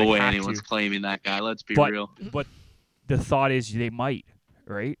 There's no way anyone's claiming that guy. Let's be real. But the thought is they might,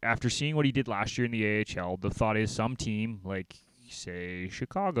 right? After seeing what he did last year in the AHL, the thought is some team say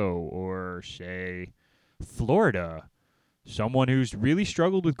Chicago or say Florida, someone who's really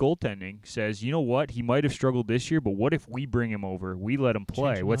struggled with goaltending says, you know what, he might have struggled this year, but what if we bring him over, we let him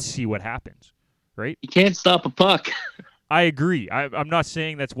play, let's see what happens, right? You can't stop a puck. I agree. I'm not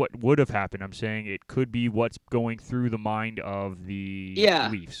saying that's what would have happened. I'm saying it could be what's going through the mind of the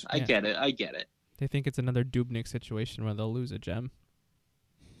Leafs. I get it. They think it's another Dubnyk situation where they'll lose a gem.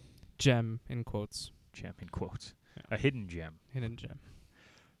 Gem in quotes. Gem in quotes. Yeah. A hidden gem. Hidden gem.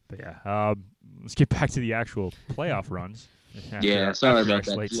 But yeah, let's get back to the actual playoff runs. Yeah, sorry about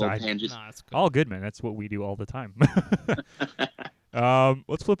that. Nah, all good, man. That's what we do all the time.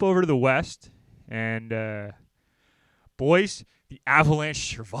 Let's flip over to the West. And, boys, the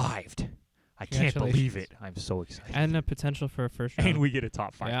Avalanche survived. I can't believe it. I'm so excited. And a potential for a first round. And we get a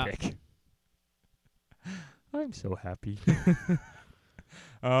top 5 pick. I'm so happy.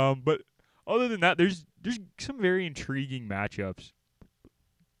 But other than that, there's some very intriguing matchups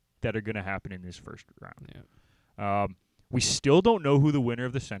that are going to happen in this first round. Yeah. We still don't know who the winner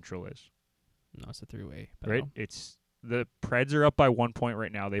of the Central is. No, it's a 3-way battle. Right? The Preds are up by 1 point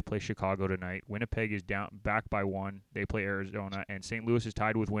right now. They play Chicago tonight. Winnipeg is back by 1. They play Arizona. And St. Louis is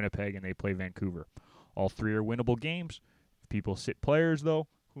tied with Winnipeg, and they play Vancouver. All 3 are winnable games. If people sit players, though,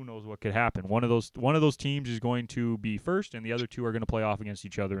 who knows what could happen. One of those teams is going to be first, and the other 2 are going to play off against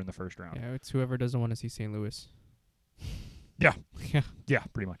each other in the first round. Yeah, it's whoever doesn't want to see St. Louis. Yeah. Yeah,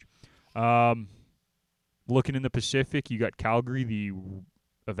 pretty much. Looking in the Pacific, you got Calgary, the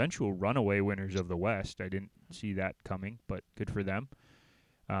eventual runaway winners of the West. I didn't see that coming, but good for them.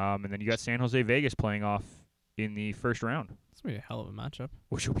 And then you got San Jose Vegas playing off in the first round. It's going to be a hell of a matchup.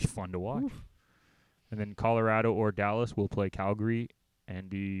 Which will be fun to watch. Oof. And then Colorado or Dallas will play Calgary and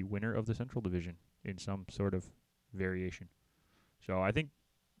the winner of the Central Division in some sort of variation. So I think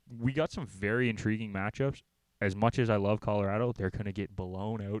we got some very intriguing matchups. As much as I love Colorado, they're going to get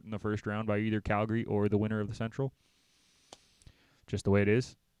blown out in the first round by either Calgary or the winner of the Central. just the way it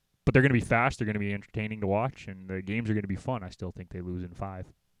is. But they're going to be fast. They're going to be entertaining to watch, and the games are going to be fun. I still think they lose in 5.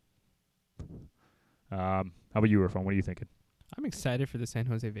 How about you, Irfan? What are you thinking? I'm excited for the San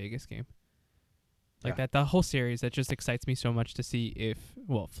Jose Vegas game. Like Yeah. the whole series, that just excites me so much to see if,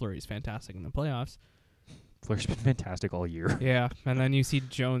 well, Fleury's fantastic in the playoffs. Flair's been fantastic all year. Yeah, and then you see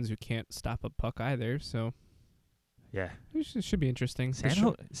Jones, who can't stop a puck either, so Yeah. it should be interesting.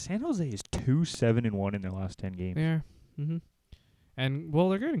 San Jose is 2-7-1 in their last 10 games. Yeah. Mm-hmm. And, well,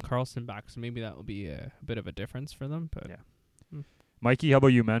 they're getting Carlson back, so maybe that will be a bit of a difference for them. But Yeah. Mikey, how about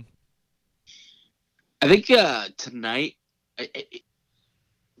you, man? I think tonight,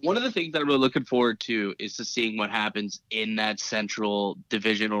 one of the things that I'm really looking forward to is to seeing what happens in that central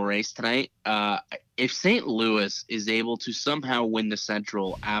divisional race tonight. If St. Louis is able to somehow win the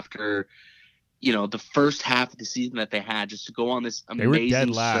Central after, the first half of the season that they had, just to go on this They were amazing dead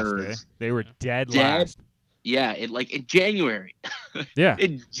last, surge. eh? They were dead Dead? last. Yeah, in January. Yeah.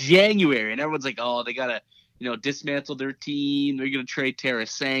 In January, and everyone's like, "Oh, they gotta, dismantle their team. They're gonna trade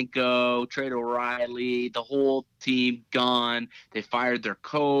Tarasenko, trade O'Reilly, the whole team gone. They fired their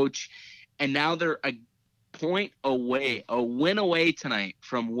coach, and now they're a win away tonight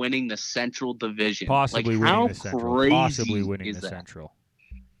from winning the Central Division. Possibly like, winning how the Central. crazy Possibly winning is the that? Central.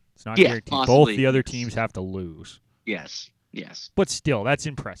 It's not Yeah, guaranteed. Both possibly. the other teams have to lose. Yes. But still, that's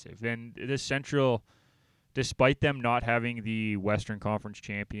impressive. And the Central, despite them not having the Western Conference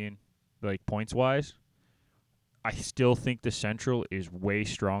champion, like points-wise, I still think the Central is way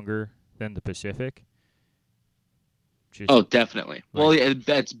stronger than the Pacific. Just, Oh, definitely. Well, yeah,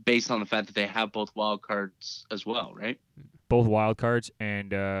 that's based on the fact that they have both wild cards as well, right? both wild cards and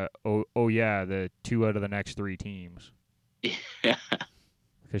the 2 out of the next 3 teams. Yeah.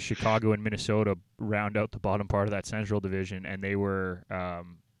 Because Chicago and Minnesota round out the bottom part of that Central Division, and they were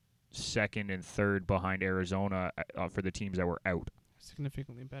second and third behind Arizona for the teams that were out.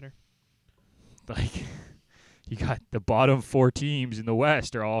 significantly better. Like, you got the bottom 4 teams in the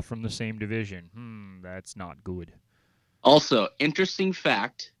West are all from the same division. That's not good. Also, interesting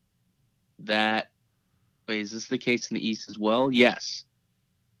fact that is this the case in the East as well? Yes.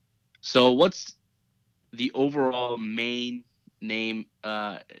 So, what's the overall main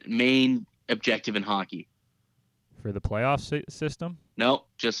objective in hockey? For the playoff system? No,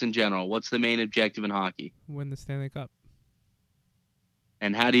 just in general. What's the main objective in hockey? Win the Stanley Cup.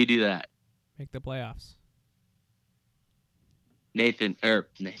 And how do you do that? Make the playoffs. Nathan.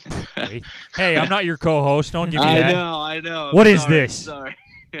 Hey, I'm not your co-host. Don't give me I that. know. What is Sorry, this? Sorry.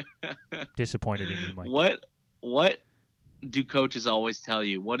 Disappointed in you, Mike. What do coaches always tell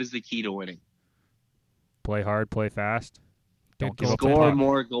you? What is the key to winning? Play hard, play fast. Don't give up the Score puck.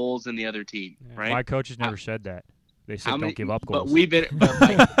 more goals than the other team, Yeah. right? My coaches never said that. They said don't give up goals. But we've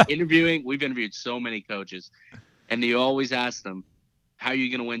interviewed so many coaches, and you always ask them, "How are you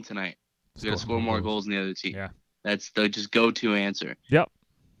going to win tonight? You're going to score more goals than the other team." Yeah. That's the just go-to answer. Yep.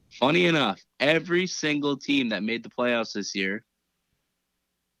 Funny enough, every single team that made the playoffs this year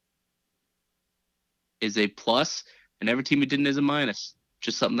is a plus, and every team who didn't is a minus.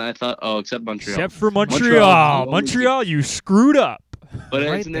 Just something that I thought, except Montreal. Except for Montreal. Montreal, Montreal, you screwed up. But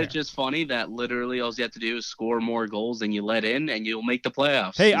Right isn't there. it just funny that literally all you have to do is score more goals than you let in, and you'll make the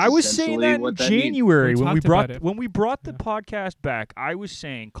playoffs? Hey, is I was saying essentially that in what that means. January We when we talked about brought it. the Yeah. podcast back. I was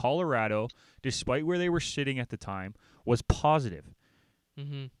saying Colorado, despite where they were sitting at the time, was positive.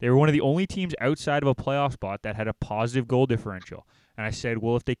 Mm-hmm. They were one of the only teams outside of a playoff spot that had a positive goal differential. And I said,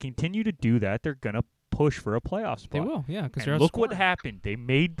 well, if they continue to do that, they're going to push for a playoff spot. They will, yeah, because And they're look what outscoring. happened. They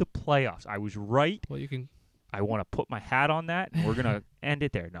made the playoffs. I was right. Well, you can. I want to put my hat on that, and we're going to end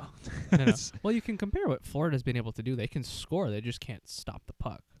it there. No. No. Well, you can compare what Florida's been able to do. They can score. They just can't stop the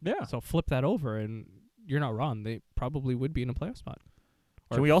puck. Yeah. So flip that over, and you're not wrong. They probably would be in a playoff spot.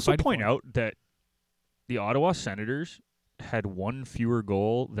 Or Can we also fighting point for it. out that the Ottawa Senators had 1 fewer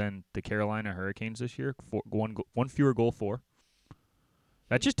goal than the Carolina Hurricanes this year? One fewer goal for.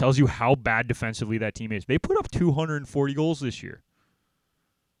 That just tells you how bad defensively that team is. They put up 240 goals this year.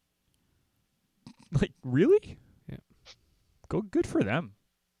 Like, really? Yeah. Good for them.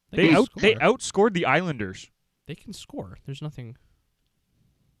 They They can outscored the Islanders. They can score. There's nothing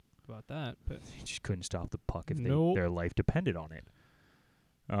about that. But They just couldn't stop the puck if Nope. their life depended on it.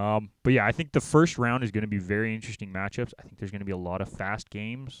 But yeah, I think the first round is going to be very interesting matchups. I think there's going to be a lot of fast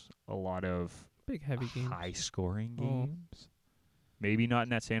games, a lot of big heavy games. high-scoring Oh. games. Maybe not in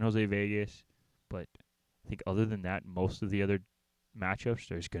that San Jose Vegas, but I think other than that, most of the other matchups,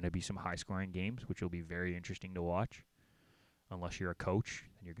 there's going to be some high-scoring games, which will be very interesting to watch. Unless you're a coach,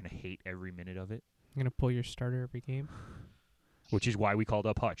 then you're going to hate every minute of it, I'm gonna pull your starter every game. which is why we called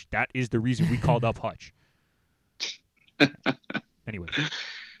up Hutch. That is the reason we called up Hutch. Anyway,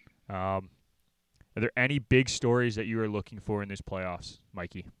 are there any big stories that you are looking for in this playoffs,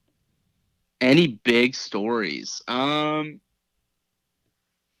 Mikey? Any big stories? I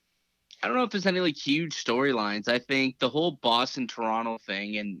don't know if there's any like huge storylines. I think the whole Boston Toronto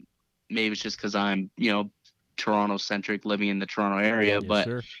thing, and maybe it's just because I'm Toronto centric, living in the Toronto area, Yes, but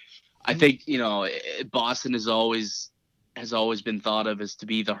sir. I think Boston has always been thought of as to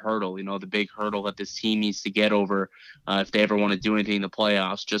be the hurdle, the big hurdle that this team needs to get over if they ever want to do anything in the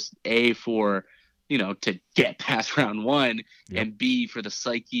playoffs. Just for to get past round one, Yep. and B, for the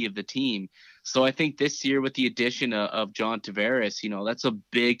psyche of the team. So I think this year with the addition of John Tavares, that's a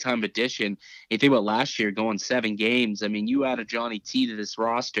big time addition. You think about last year going 7 games. I mean, you add a Johnny T to this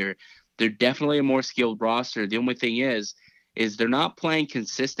roster. They're definitely a more skilled roster. The only thing is they're not playing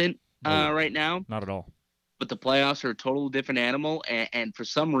consistent No, right now, not at all. but the playoffs are a total different animal. And for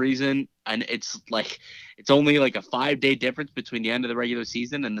some reason, and it's only like a 5-day difference between the end of the regular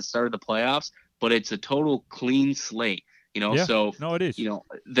season and the start of the playoffs, but it's a total clean slate. Yeah. So No, it is.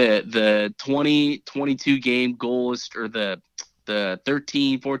 the 22 game goalist, or the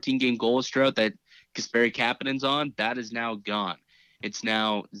 13-14 game goalist drought that Kasperi Kapanen's on, that is now gone. It's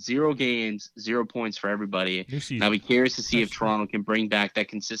now 0 games, 0 points for everybody. New season. Now, I'll be curious to see if That's Toronto can bring back that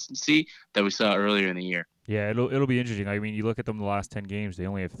consistency that we saw earlier in the year. Yeah, it'll be interesting. I mean, you look at them the last 10 games; they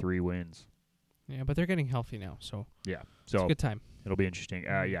only have 3 wins. Yeah, but they're getting healthy now, so Yeah, it's a so good time. it'll be interesting.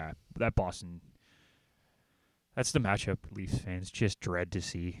 Yeah, that Boston. That's the matchup Leafs fans just dread to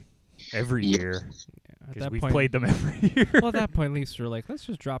see every Yes. year Yeah, at because that we've point, played them every year. well, at that point, Leafs were like, let's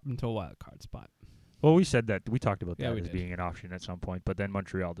just drop them to a wild card spot. Well, we said that. We talked about Yeah, that we as did. being an option at some point, but then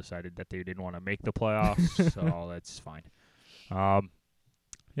Montreal decided that they didn't want to make the playoffs, so that's fine.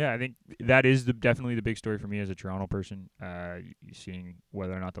 Yeah, I think that is definitely the big story for me as a Toronto person. Seeing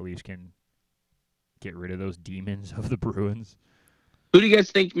whether or not the Leafs can get rid of those demons of the Bruins. Who do you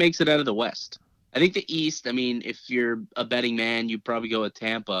guys think makes it out of the West? I think the East, I mean, if you're a betting man, you'd probably go with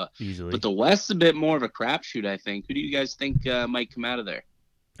Tampa. Easily. But the West's a bit more of a crapshoot, I think. Who do you guys think might come out of there?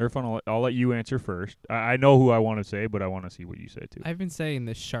 Irfan, I'll let you answer first. I know who I want to say, but I want to see what you say too. I've been saying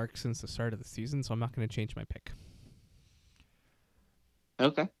the Sharks since the start of the season, so I'm not going to change my pick.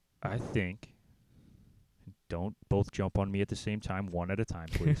 Okay. I think. Don't both jump on me at the same time, one at a time,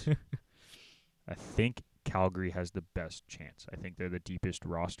 please. I think Calgary has the best chance. I think they're the deepest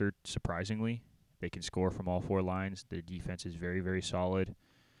roster, surprisingly. They can score from all 4 lines. The defense is very, very solid.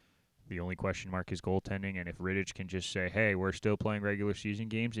 The only question mark is goaltending, and if Rittich can just say, hey, we're still playing regular season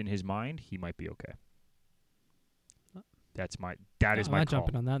games in his mind, he might be okay. That is my I'm call. not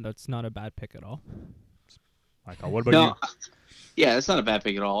jumping on that. That's not a bad pick at all. My call. What about you? Yeah, that's not a bad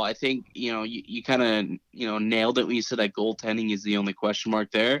pick at all. I think, you kind of, nailed it when you said that goaltending is the only question mark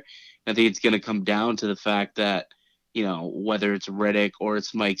there. I think it's going to come down to the fact that, whether it's Riddick or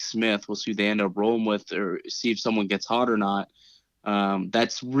it's Mike Smith, we'll see who they end up rolling with, or see if someone gets hot or not.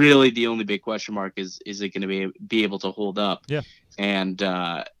 That's really the only big question mark is it going to be able to hold up? Yeah. And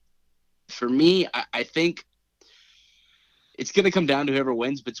for me, I think it's going to come down to whoever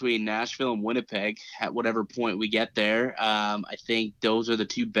wins between Nashville and Winnipeg at whatever point we get there. I think those are the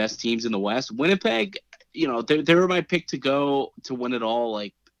 2 best teams in the West. Winnipeg, they were my pick to go to win it all,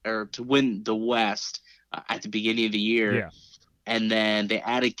 or to win the West at the beginning of the year. Yeah. And then they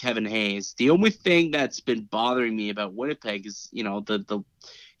added Kevin Hayes. The only thing that's been bothering me about Winnipeg is, we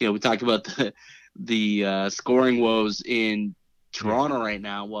talked about the scoring woes in Toronto right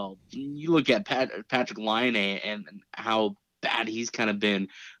now. Well, you look at Patrick Laine and how bad he's kind of been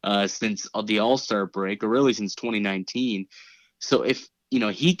since the All-Star break, or really since 2019. So if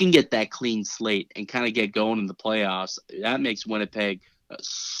he can get that clean slate and kind of get going in the playoffs, that makes Winnipeg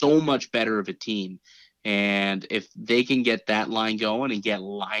so much better of a team. And if they can get that line going and get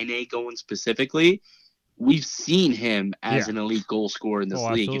Laine going specifically, we've seen him as an elite goal scorer in this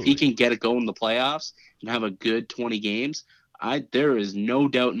league. Absolutely. If he can get it going in the playoffs and have a good 20 games, there is no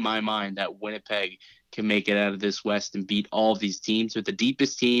doubt in my mind that Winnipeg can make it out of this West and beat all of these teams. They're the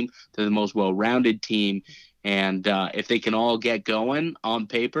deepest team. They're the most well-rounded team. And if they can all get going on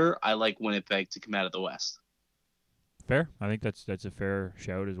paper, I like Winnipeg to come out of the West. Fair. I think that's a fair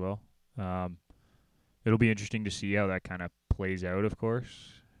shout as well. It'll be interesting to see how that kind of plays out, of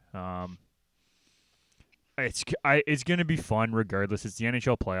course. It's going to be fun regardless. It's the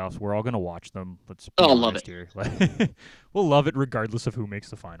NHL playoffs. We're all going to watch them. Let's be I'll love honest here. We'll love it regardless of who makes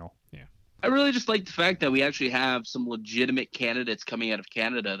the final. Yeah. I really just like the fact that we actually have some legitimate candidates coming out of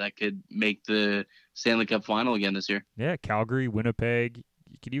Canada that could make the Stanley Cup final again this year. Yeah, Calgary, Winnipeg.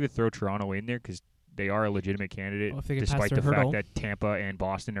 You could even throw Toronto in there because they are a legitimate candidate, Well, if they get past despite their the hurdle. fact that Tampa and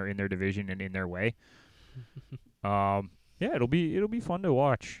Boston are in their division and in their way. Yeah, it'll be fun to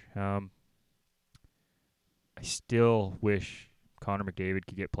watch. I still wish Connor McDavid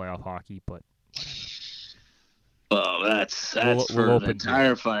could get playoff hockey, but Oh, that's We'll for the open to it.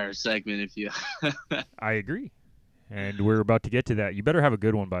 tire fire segment. If you, I agree. And we're about to get to that. You better have a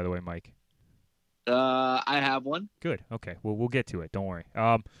good one, by the way, Mike. I have one. Good. Okay. Well, we'll get to it. Don't worry.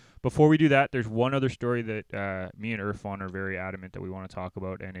 Before we do that, there's one other story that me and Irfan are very adamant that we want to talk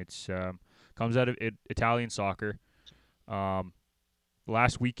about, and it's comes out of Italian soccer.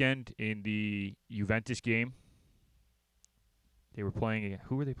 Last weekend in the Juventus game, they were playing.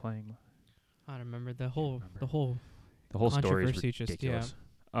 Who were they playing? I don't remember the whole The whole story is controversy. Just ridiculous.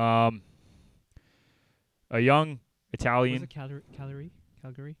 A young Was Italian. it Calgary?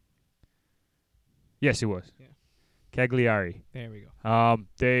 Yes, it was. Yeah. Cagliari. There we go.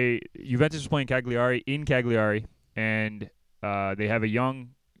 Juventus was playing Cagliari in Cagliari, and they have a young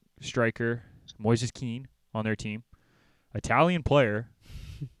striker, Moises Keane, on their team. Italian player,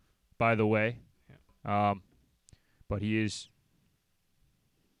 by the way. Yeah. But he is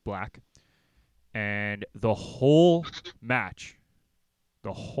black. And the whole match,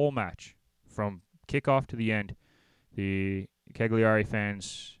 from kickoff to the end, the Cagliari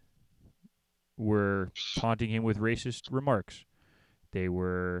fans were taunting him with racist remarks. They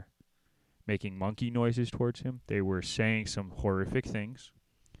were making monkey noises towards him. They were saying some horrific things.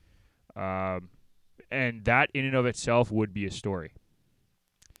 And that in and of itself would be a story.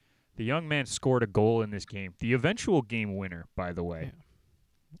 The young man scored a goal in this game. The eventual game winner, by the way. Yeah.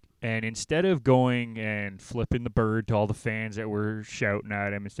 And instead of going and flipping the bird to all the fans that were shouting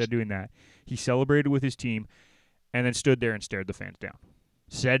at him, instead of doing that, he celebrated with his team and then stood there and stared the fans down.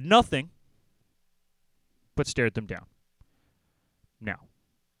 Said nothing, but stared them down. Now,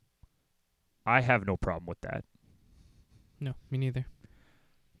 I have no problem with that, No, me neither.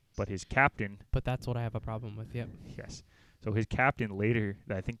 but his captain, But that's what I have a problem with. Yep. yes. So his captain later,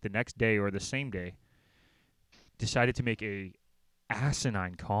 I think the next day or the same day, decided to make a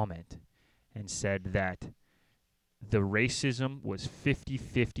asinine comment and said that the racism was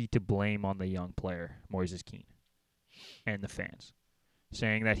 50-50 to blame on the young player, Moises Keane, and the fans,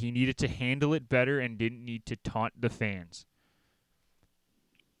 saying that he needed to handle it better and didn't need to taunt the fans.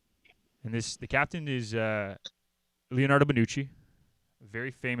 And the captain is Leonardo Bonucci, a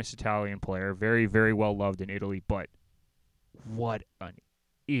very famous Italian player, very, very well loved in Italy, but what an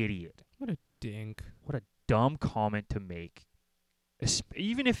idiot. What a dink. What a dumb comment to make.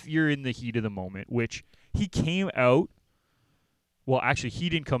 Even if you're in the heat of the moment, which he came out. Well, actually, he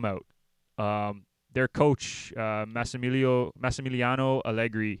didn't come out. Their coach, Massimiliano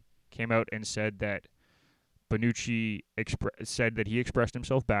Allegri, came out and said that Bonucci said that he expressed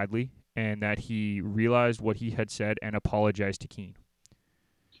himself badly and that he realized what he had said and apologized to Keane.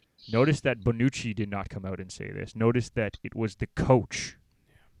 Notice that Bonucci did not come out and say this. Notice that it was the coach,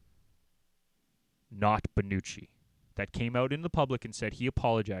 not Bonucci, that came out in the public and said he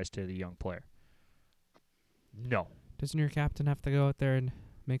apologized to the young player. No. Doesn't your captain have to go out there and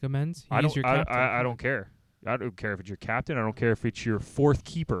make amends? I He's your captain. I don't care. I don't care if it's your captain. I don't care if it's your fourth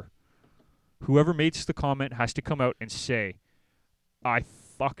keeper. Whoever makes the comment has to come out and say, I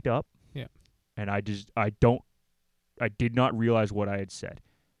fucked up. Yeah. And I did not realize what I had said.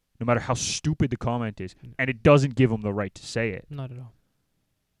 No matter how stupid the comment is. And it doesn't give him the right to say it. Not at all.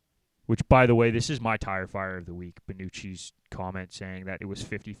 Which, by the way, this is my tire fire of the week. Bonucci's comment saying that it was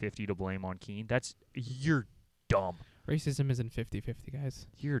 50-50 to blame on Keane. You're dumb. Racism isn't 50-50, guys.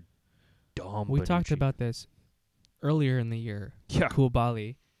 You're dumb, We Bonucci. talked about this earlier in the year. Yeah.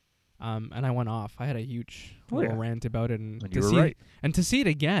 Koulibaly. And I went off. I had a huge little yeah. rant about it. And And to you were see right. And to see it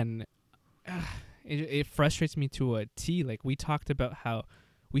again, it frustrates me to a T. Like, we talked about how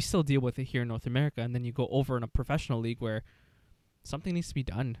we still deal with it here in North America, and then you go over in a professional league where something needs to be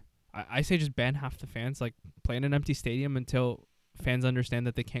done. I say just ban half the fans, like play in an empty stadium until fans understand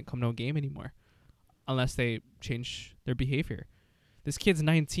that they can't come to a game anymore unless they change their behavior. This kid's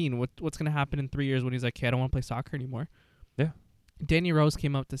 19. What's going to happen in 3 years when he's like, okay, I don't want to play soccer anymore? Yeah. Danny Rose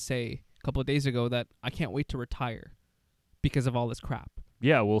came out to say a couple of days ago that I can't wait to retire because of all this crap.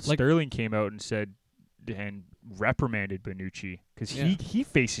 Yeah, well, Like- Sterling came out and said and reprimanded Bonucci because Yeah. he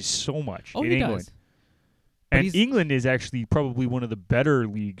faces so much Oh, in he England. does. But And he's- England is actually probably one of the better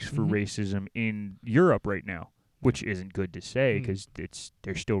leagues for Mhm. racism in Europe right now, which isn't good to say Mm. because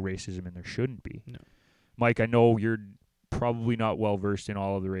there's still racism and there shouldn't be. No. Mike, I know you're probably not well versed in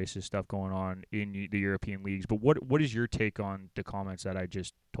all of the racist stuff going on in the European leagues, but what is your take on the comments that I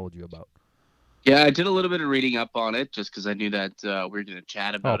just told you about? Yeah, I did a little bit of reading up on it just because I knew that we were going to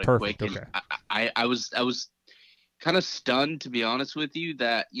chat about it perfect, quick. okay. And I was kind of stunned, to be honest with you,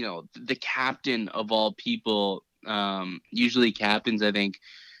 that the captain of all people Usually captains, I think,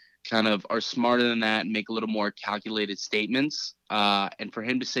 kind of are smarter than that and make a little more calculated statements. And for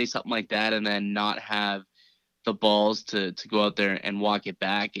him to say something like that and then not have the balls to go out there and walk it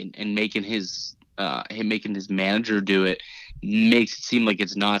back and making him making his manager do it makes it seem like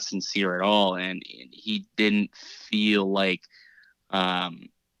it's not sincere at all. And he didn't feel like, I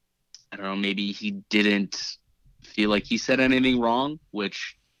don't know, maybe he didn't feel like he said anything wrong,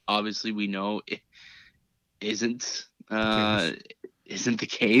 which obviously we know it isn't isn't the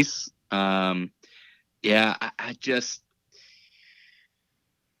case. Yeah, I just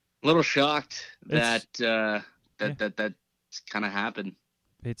a little shocked that that's kind of happened.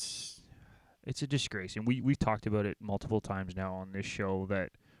 It's a disgrace, and we've talked about it multiple times now on this show that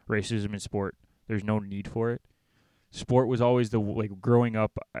racism in sport, there's no need for it. Sport was always growing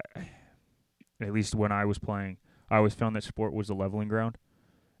up, at least when I was playing, I always found that sport was the leveling ground.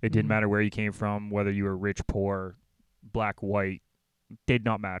 It didn't matter where you came from, whether you were rich, poor, black, white, did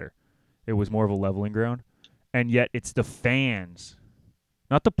not matter. It was more of a leveling ground. And yet it's the fans,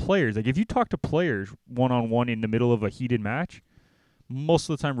 not the players. Like if you talk to players one-on-one in the middle of a heated match, most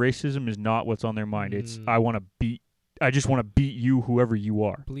of the time racism is not what's on their mind. It's I just want to beat you, whoever you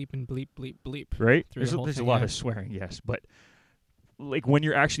are. Bleep and bleep, bleep, bleep. Right? There's a lot of swearing, yes, but like when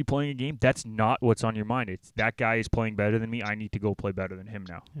you're actually playing a game, that's not what's on your mind. It's that guy is playing better than me. I need to go play better than him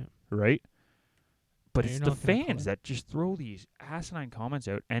now. Yeah. Right? But Yeah, it's you're the not gonna fans play. that just throw these asinine comments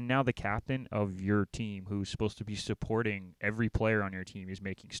out, and now the captain of your team, who's supposed to be supporting every player on your team, is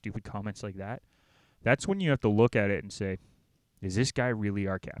making stupid comments like that. That's when you have to look at it and say, is this guy really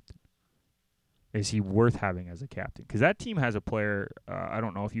our captain? Is he worth having as a captain? Because that team has a player, I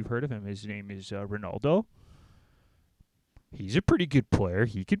don't know if you've heard of him. His name is Ronaldo. He's a pretty good player.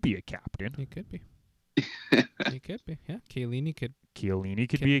 He could be a captain. He could be. He could be. Yeah, Chiellini could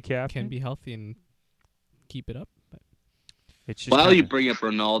be a captain. can be healthy and keep it up. But It's just While you bring up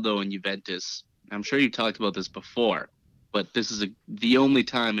Ronaldo and Juventus, I'm sure you talked about this before, but this is the only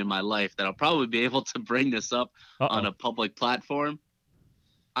time in my life that I'll probably be able to bring this up on a public platform.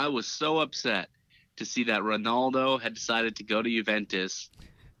 I was so upset to see that Ronaldo had decided to go to Juventus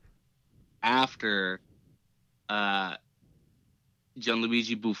after Gianluigi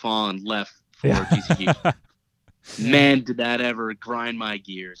Buffon left for GCQ. Man, did that ever grind my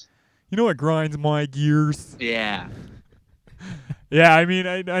gears. You know what grinds my gears? Yeah. Yeah, I mean,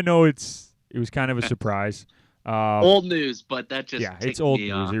 I know it was kind of a surprise. Old news, but that just it's old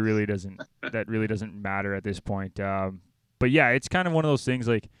news. off. It really doesn't. That really doesn't matter at this point. But yeah, it's kind of one of those things.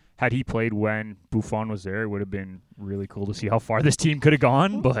 Like, had he played when Buffon was there, it would have been really cool to see how far this team could have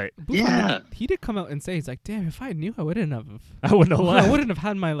gone. But Buffon, he did come out and say, he's like, damn, if I knew, I wouldn't have. I wouldn't have left. I wouldn't have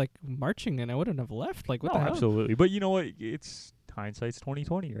had my marching, and I wouldn't have left. Like, what the hell? Absolutely. But you know what? It's hindsight's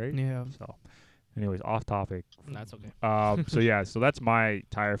 20/20, right? Yeah. So, anyways, off topic. That's okay. So that's my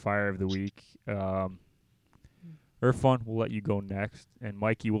tire fire of the week. Irfan, we'll let you go next, and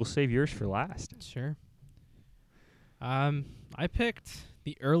Mikey, we'll save yours for last. Sure. I picked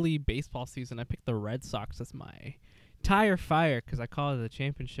the early baseball season. I picked the Red Sox as my tire fire because I call it the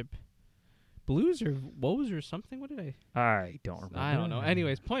championship blues or woes or something. What did I? I don't remember. I don't know.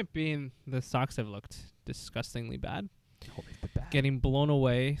 Anyways, point being, the Sox have looked disgustingly bad. Bad. Getting blown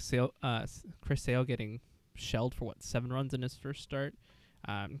away. Chris Sale getting shelled for 7 runs in his first start.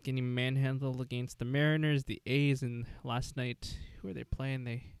 Getting manhandled against the Mariners, the A's, and last night, who are they playing?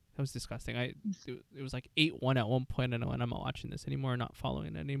 That was disgusting. It was like 8-1 at one point. I know, and I'm not watching this anymore, not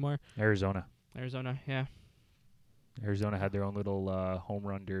following it anymore. Arizona, yeah. Arizona had their own little home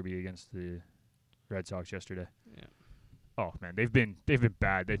run derby against the Red Sox yesterday. Yeah. Oh man, they've been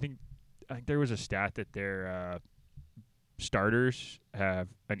bad. I think there was a stat that their starters have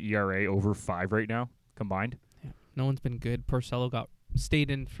an ERA over 5 right now combined. Yeah. No one's been good. Porcello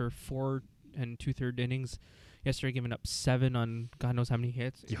stayed in for 4 2/3 innings yesterday, giving up 7 on God knows how many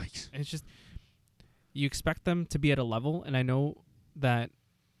hits. Yikes! It's just, you expect them to be at a level, and I know that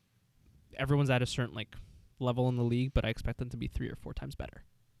everyone's at a certain level in the league, but I expect them to be 3 or 4 times better.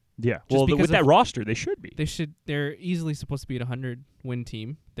 Yeah. Just Well, with that roster, they should be. They're easily supposed to be a 100-win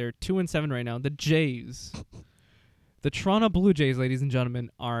team. They're 2-7 right now. The Jays, the Toronto Blue Jays, ladies and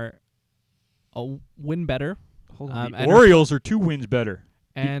gentlemen, are a win better. The and Orioles are 2 wins better.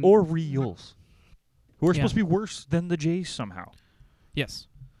 And the Orioles, who are supposed to be worse than the Jays somehow. Yes.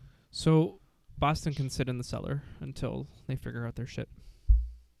 So Boston can sit in the cellar until they figure out their shit.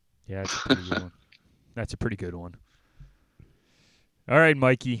 Yeah, that's a pretty good one. That's a pretty good one. All right,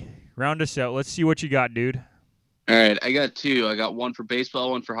 Mikey, round us out. Let's see what you got, dude. All right, I got 2. I got 1 for baseball,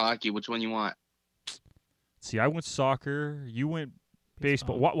 1 for hockey. Which one you want? See, I went soccer. You went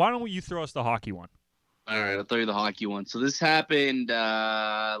baseball. Why don't you throw us the hockey one? All right, I'll tell you the hockey one. So this happened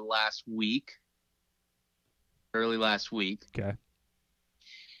last week, early last week. Okay. It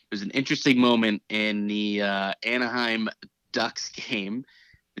was an interesting moment in the Anaheim Ducks game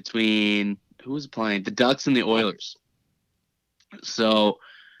between who was playing the Ducks and the Oilers. So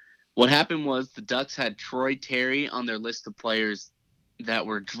what happened was the Ducks had Troy Terry on their list of players that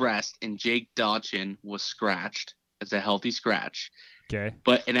were dressed, and Jake Dotchin was scratched as a healthy scratch. Okay.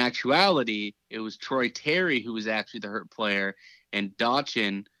 But in actuality, it was Troy Terry who was actually the hurt player, and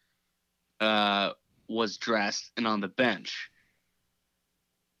Dotchin was dressed and on the bench.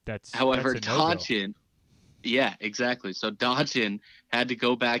 However, that's a no-go. Dotchin, yeah, exactly. So Dotchin had to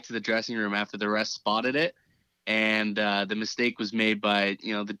go back to the dressing room after the rest spotted it, and the mistake was made by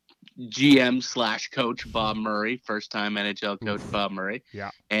the GM/coach Bob Murray, first-time NHL coach Bob Murray.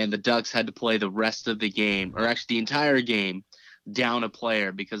 Yeah. And the Ducks had to play the rest of the game, or actually the entire game, down a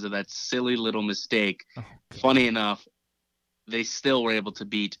player because of that silly little mistake. Oh, Funny enough, they still were able to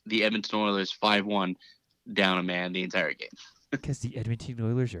beat the Edmonton Oilers 5-1 down a man the entire game. Because the Edmonton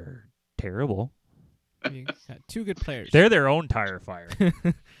Oilers are terrible. You got two good players. They're their own tire fire.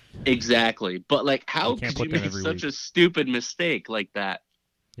 Exactly. But, like, how You can't could you put them make every such week. a stupid mistake like that?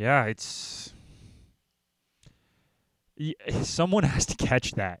 Yeah, it's... Someone has to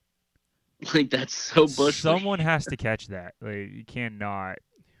catch that. Like, that's so bushly. Someone has to catch that. Like, you cannot...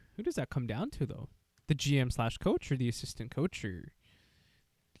 Who does that come down to, though? The GM/coach or the assistant coach, or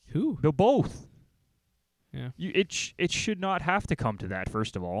who? They're both. Yeah. It should not have to come to that,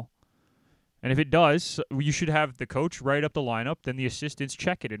 first of all. And if it does, you should have the coach write up the lineup, then the assistants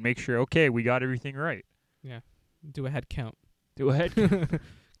check it and make sure, okay, we got everything right. Do a head count. Go ahead.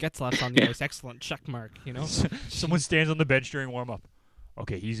 Getzlaff's on the ice. Excellent. Check mark, Someone stands on the bench during warm-up.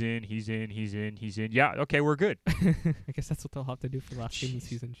 Okay, he's in. Yeah, okay, we're good. I guess that's what they'll have to do for the last game of the Jeez.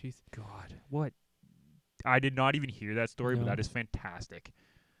 season. Jeez. God, what? I did not even hear that story, but No. that is fantastic.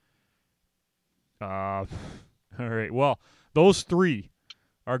 All right, well, those three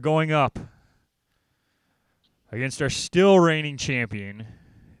are going up against our still reigning champion,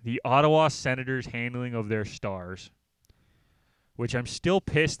 the Ottawa Senators' handling of their stars, which I'm still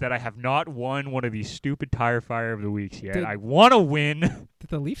pissed that I have not won one of these stupid Tire Fire of the Weeks yet. Did- I want to win. Did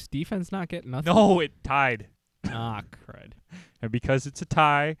the Leafs defense not get nothing? No, it tied. Ah, crud. And because it's a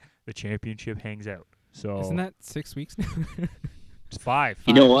tie, the championship hangs out. So Isn't that 6 weeks now? it's 5.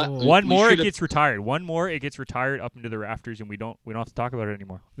 You know what? Oh. One We more, it should've- gets retired. One more, it gets retired up into the rafters, and we don't have to talk about it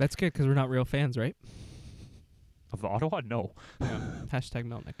anymore. That's good because we're not real fans, right? Of Ottawa, no. Hashtag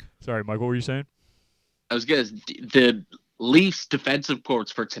Melnick. Sorry, Mike. What were you saying? I was gonna. The Leafs defensive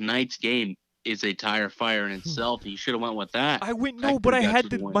courts for tonight's game is a tire fire in itself. You should have went with that. I went I no, but I think had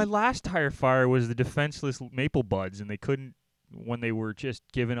that's what my won. last Tire Fire was the defenseless Maple Buds, and they couldn't when they were just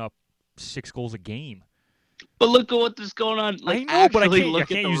giving up 6 goals a game. But look at what's going on. Like, I know, but I actually can't- I look at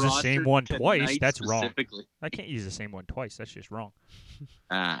can't the use the roster same one twice. tonight That's wrong. specifically. I can't use the same one twice. That's just wrong.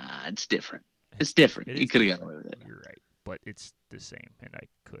 It's different. It's different. It You is could have got away with it. You're right, but it's the same, and I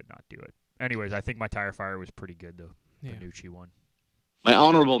could not do it. Anyways, I think my Tire Fire was pretty good though. Yeah. The Nucci one. My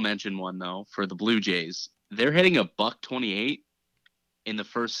honorable mention one though for the Blue Jays, they're hitting a $128 in the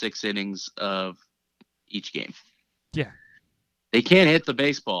first 6 innings of each game. Yeah. They can't hit the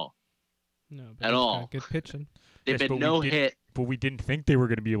baseball. No, but At he's got all. good pitching. They've Yes, but been we no did- hit. But we didn't think they were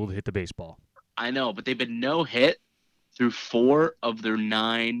going to be able to hit the baseball. I know, but they've been no hit through 4 of their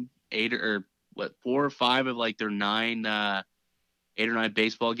 9, 8 or what, 4 or 5 of like their 9, 8 or 9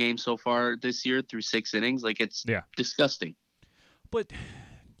 baseball games so far this year through 6 innings. Like it's Yeah. disgusting. But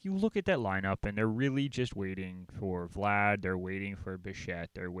you look at that lineup, and they're really just waiting for Vlad. They're waiting for Bichette.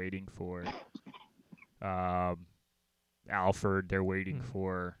 They're waiting for Alford. They're waiting Mhm.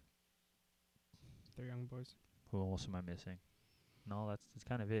 for They're young boys. who else am I missing? No, that's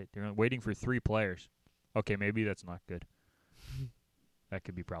kind of it. They're waiting for 3 players. Okay, maybe that's not good. That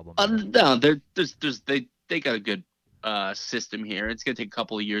could be problematic. No, they got a good system here. It's gonna take a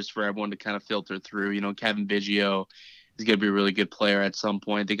couple of years for everyone to kind of filter through. You know, Kevin Biggio is gonna be a really good player at some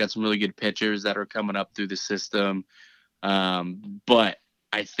point. They got some really good pitchers that are coming up through the system. But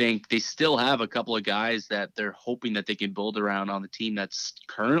I think they still have a couple of guys that they're hoping that they can build around on the team that's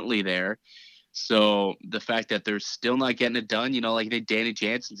currently there. So the fact that they're still not getting it done, you know, like Danny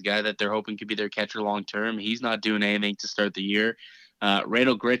Jansen's a guy that they're hoping could be their catcher long term. He's not doing anything to start the year.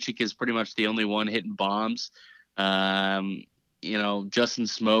 Randall Grichuk is pretty much the only one hitting bombs. You know, Justin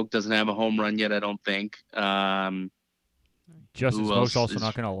Smoke doesn't have a home run yet, I don't think. Justin who Smoke's else also is-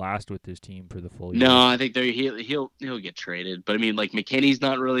 not going to last with this team for the full year. No, I think he'll get traded. But I mean, like McKinney's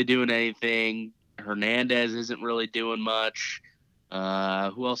not really doing anything. Hernandez isn't really doing much. Who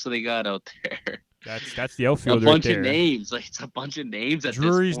else have they got out there? That's the A outfield right bunch there. of names. Like, it's a bunch of names at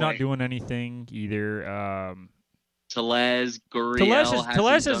Drury's this not point. doing anything either. Tellez, Gurriel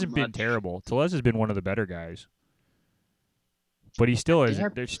Tellez done hasn't been much. terrible. Tellez has been one of the better guys, but he still They isn't.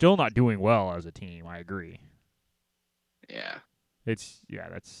 have- They're still not doing well as a team. I agree. Yeah. That's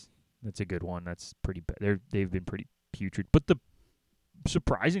a good one. That's pretty. They've been pretty putrid, but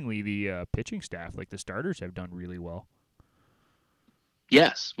surprisingly the pitching staff, like the starters, have done really well.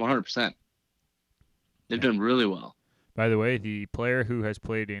 Yes, 100%. They've Yeah. done really well. By the way, the player who has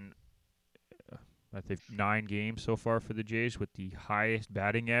played in I think 9 games so far for the Jays with the highest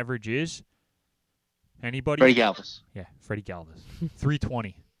batting average is anybody? Freddie Galvis. Yeah, Freddie Galvis.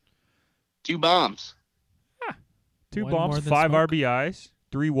 320. 2 bombs. 2 One more bombs, than 5 Smoke. RBIs,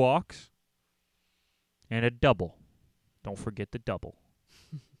 3 walks, and a double. Don't forget the double.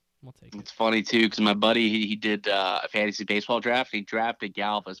 We'll take it. It's funny, too, because my buddy, he did a fantasy baseball draft. He drafted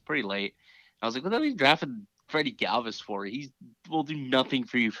Galvis pretty late. I was like, what are you drafting Freddie Galvis for? He will do nothing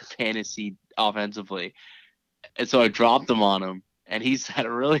for you for fantasy offensively. And so I dropped him on him. And he's had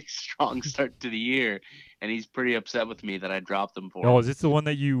a really strong start to the year. And he's pretty upset with me that I dropped him for Oh, him. is this the one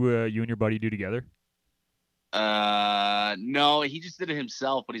that you and your buddy do together? No, he just did it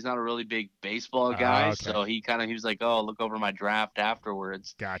himself, but he's not a really big baseball guy. okay. So he was like, oh, look over my draft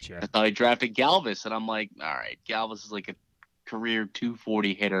afterwards. Gotcha. So he drafted Galvis, and I'm like, all right, Galvis is like a career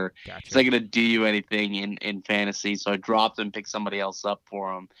 240 hitter. He's Gotcha. not gonna do you anything in fantasy. So I dropped him, picked somebody else up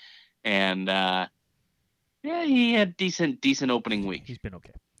for him, and yeah, he had decent opening week. He's been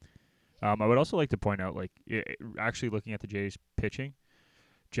okay. I would also like to point out, like, actually looking at the Jays pitching,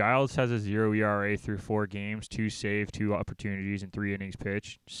 Giles has a 0 ERA through 4 games, 2 saves, 2 opportunities, and 3 innings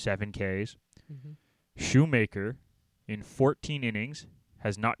pitched, 7 Ks. Mhm. Shoemaker, in 14 innings,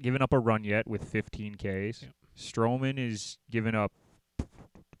 has not given up a run yet with 15 Ks. Yep. Stroman is given up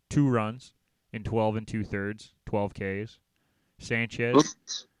 2 runs in 12 and 2/3, 12 Ks. Sanchez,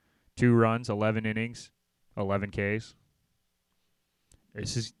 Oops. 2 runs, 11 innings, 11 Ks.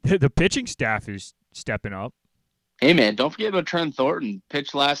 This is the pitching staff is stepping up. Hey man, don't forget about Trent Thornton.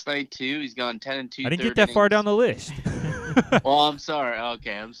 Pitched last night too. He's gone 10 and 2. I didn't get that far down the list. Well, I'm sorry.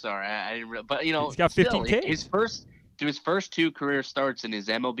 Okay, I'm sorry. I didn't. But you know, He's got 15 still, Ks. his first 2 career starts in his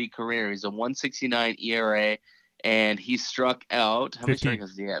MLB career, he's a 1.69 ERA, and he struck out. How 15. many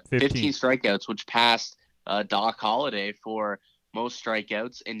strikeouts did he have? 15. 15 strikeouts, which passed Doc Holliday for most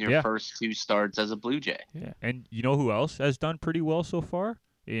strikeouts in their Yeah. first 2 starts as a Blue Jay. Yeah, and you know who else has done pretty well so far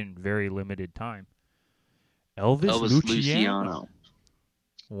in very limited time? Elvis Luciano.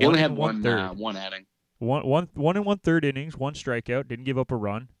 He only had 1/3. one outing. One and 1/3 innings, 1 strikeout, didn't give up a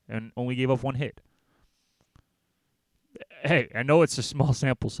run, and only gave up 1 hit. Hey, I know it's a small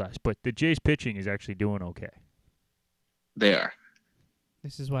sample size, but the Jays pitching is actually doing okay. They are.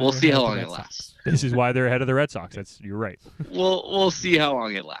 This is why We'll they're see ahead how of the long Red it Sox. lasts. This is why they're ahead of the Red Sox. You're right. We'll see how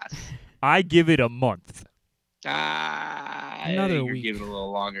long it lasts. I give it a month. I think Another you're week. giving it a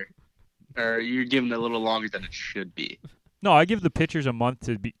little longer, or you're giving it a little longer than it should be. No, I give the pitchers a month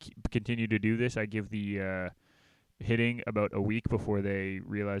to continue to do this. I give the hitting about a week before they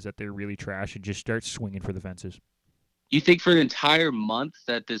realize that they're really trash and just start swinging for the fences. You think for an entire month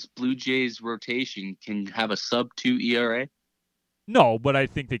that this Blue Jays rotation can have a sub-2 ERA? No, but I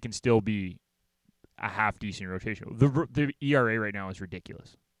think they can still be a half decent rotation. The ERA right now is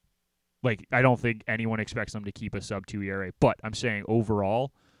ridiculous. Like, I don't think anyone expects them to keep a sub-2 ERA. But I'm saying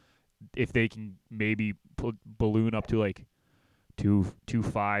overall, if they can maybe balloon up to like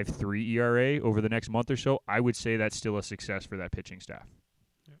 2.53 ERA over the next month or so, I would say that's still a success for that pitching staff.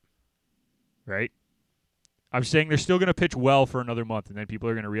 Yep. Right? I'm saying they're still going to pitch well for another month, and then people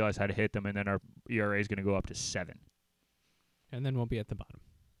are going to realize how to hit them, and then our ERA is going to go up to 7. And then we'll be at the bottom.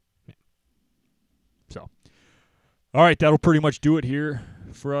 So, all right, that'll pretty much do it here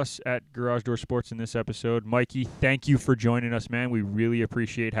for us at Garage Door Sports in this episode. Mikey, thank you for joining us, man. We really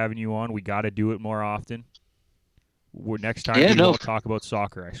appreciate having you on. We got to do it more often. Next time we won't talk about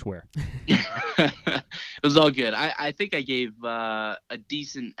soccer, I swear. It was all good. I think I gave a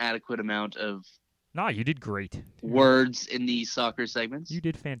decent, adequate amount of No, you did great. words in these soccer segments. You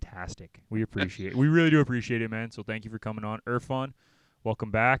did fantastic. We appreciate it. We really do appreciate it, man. So thank you for coming on. Irfan,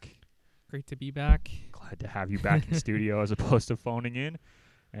 welcome back. Great to be back. Glad to have you back in studio as opposed to phoning in.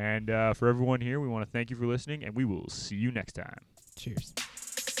 And for everyone here, we want to thank you for listening, and we will see you next time. Cheers.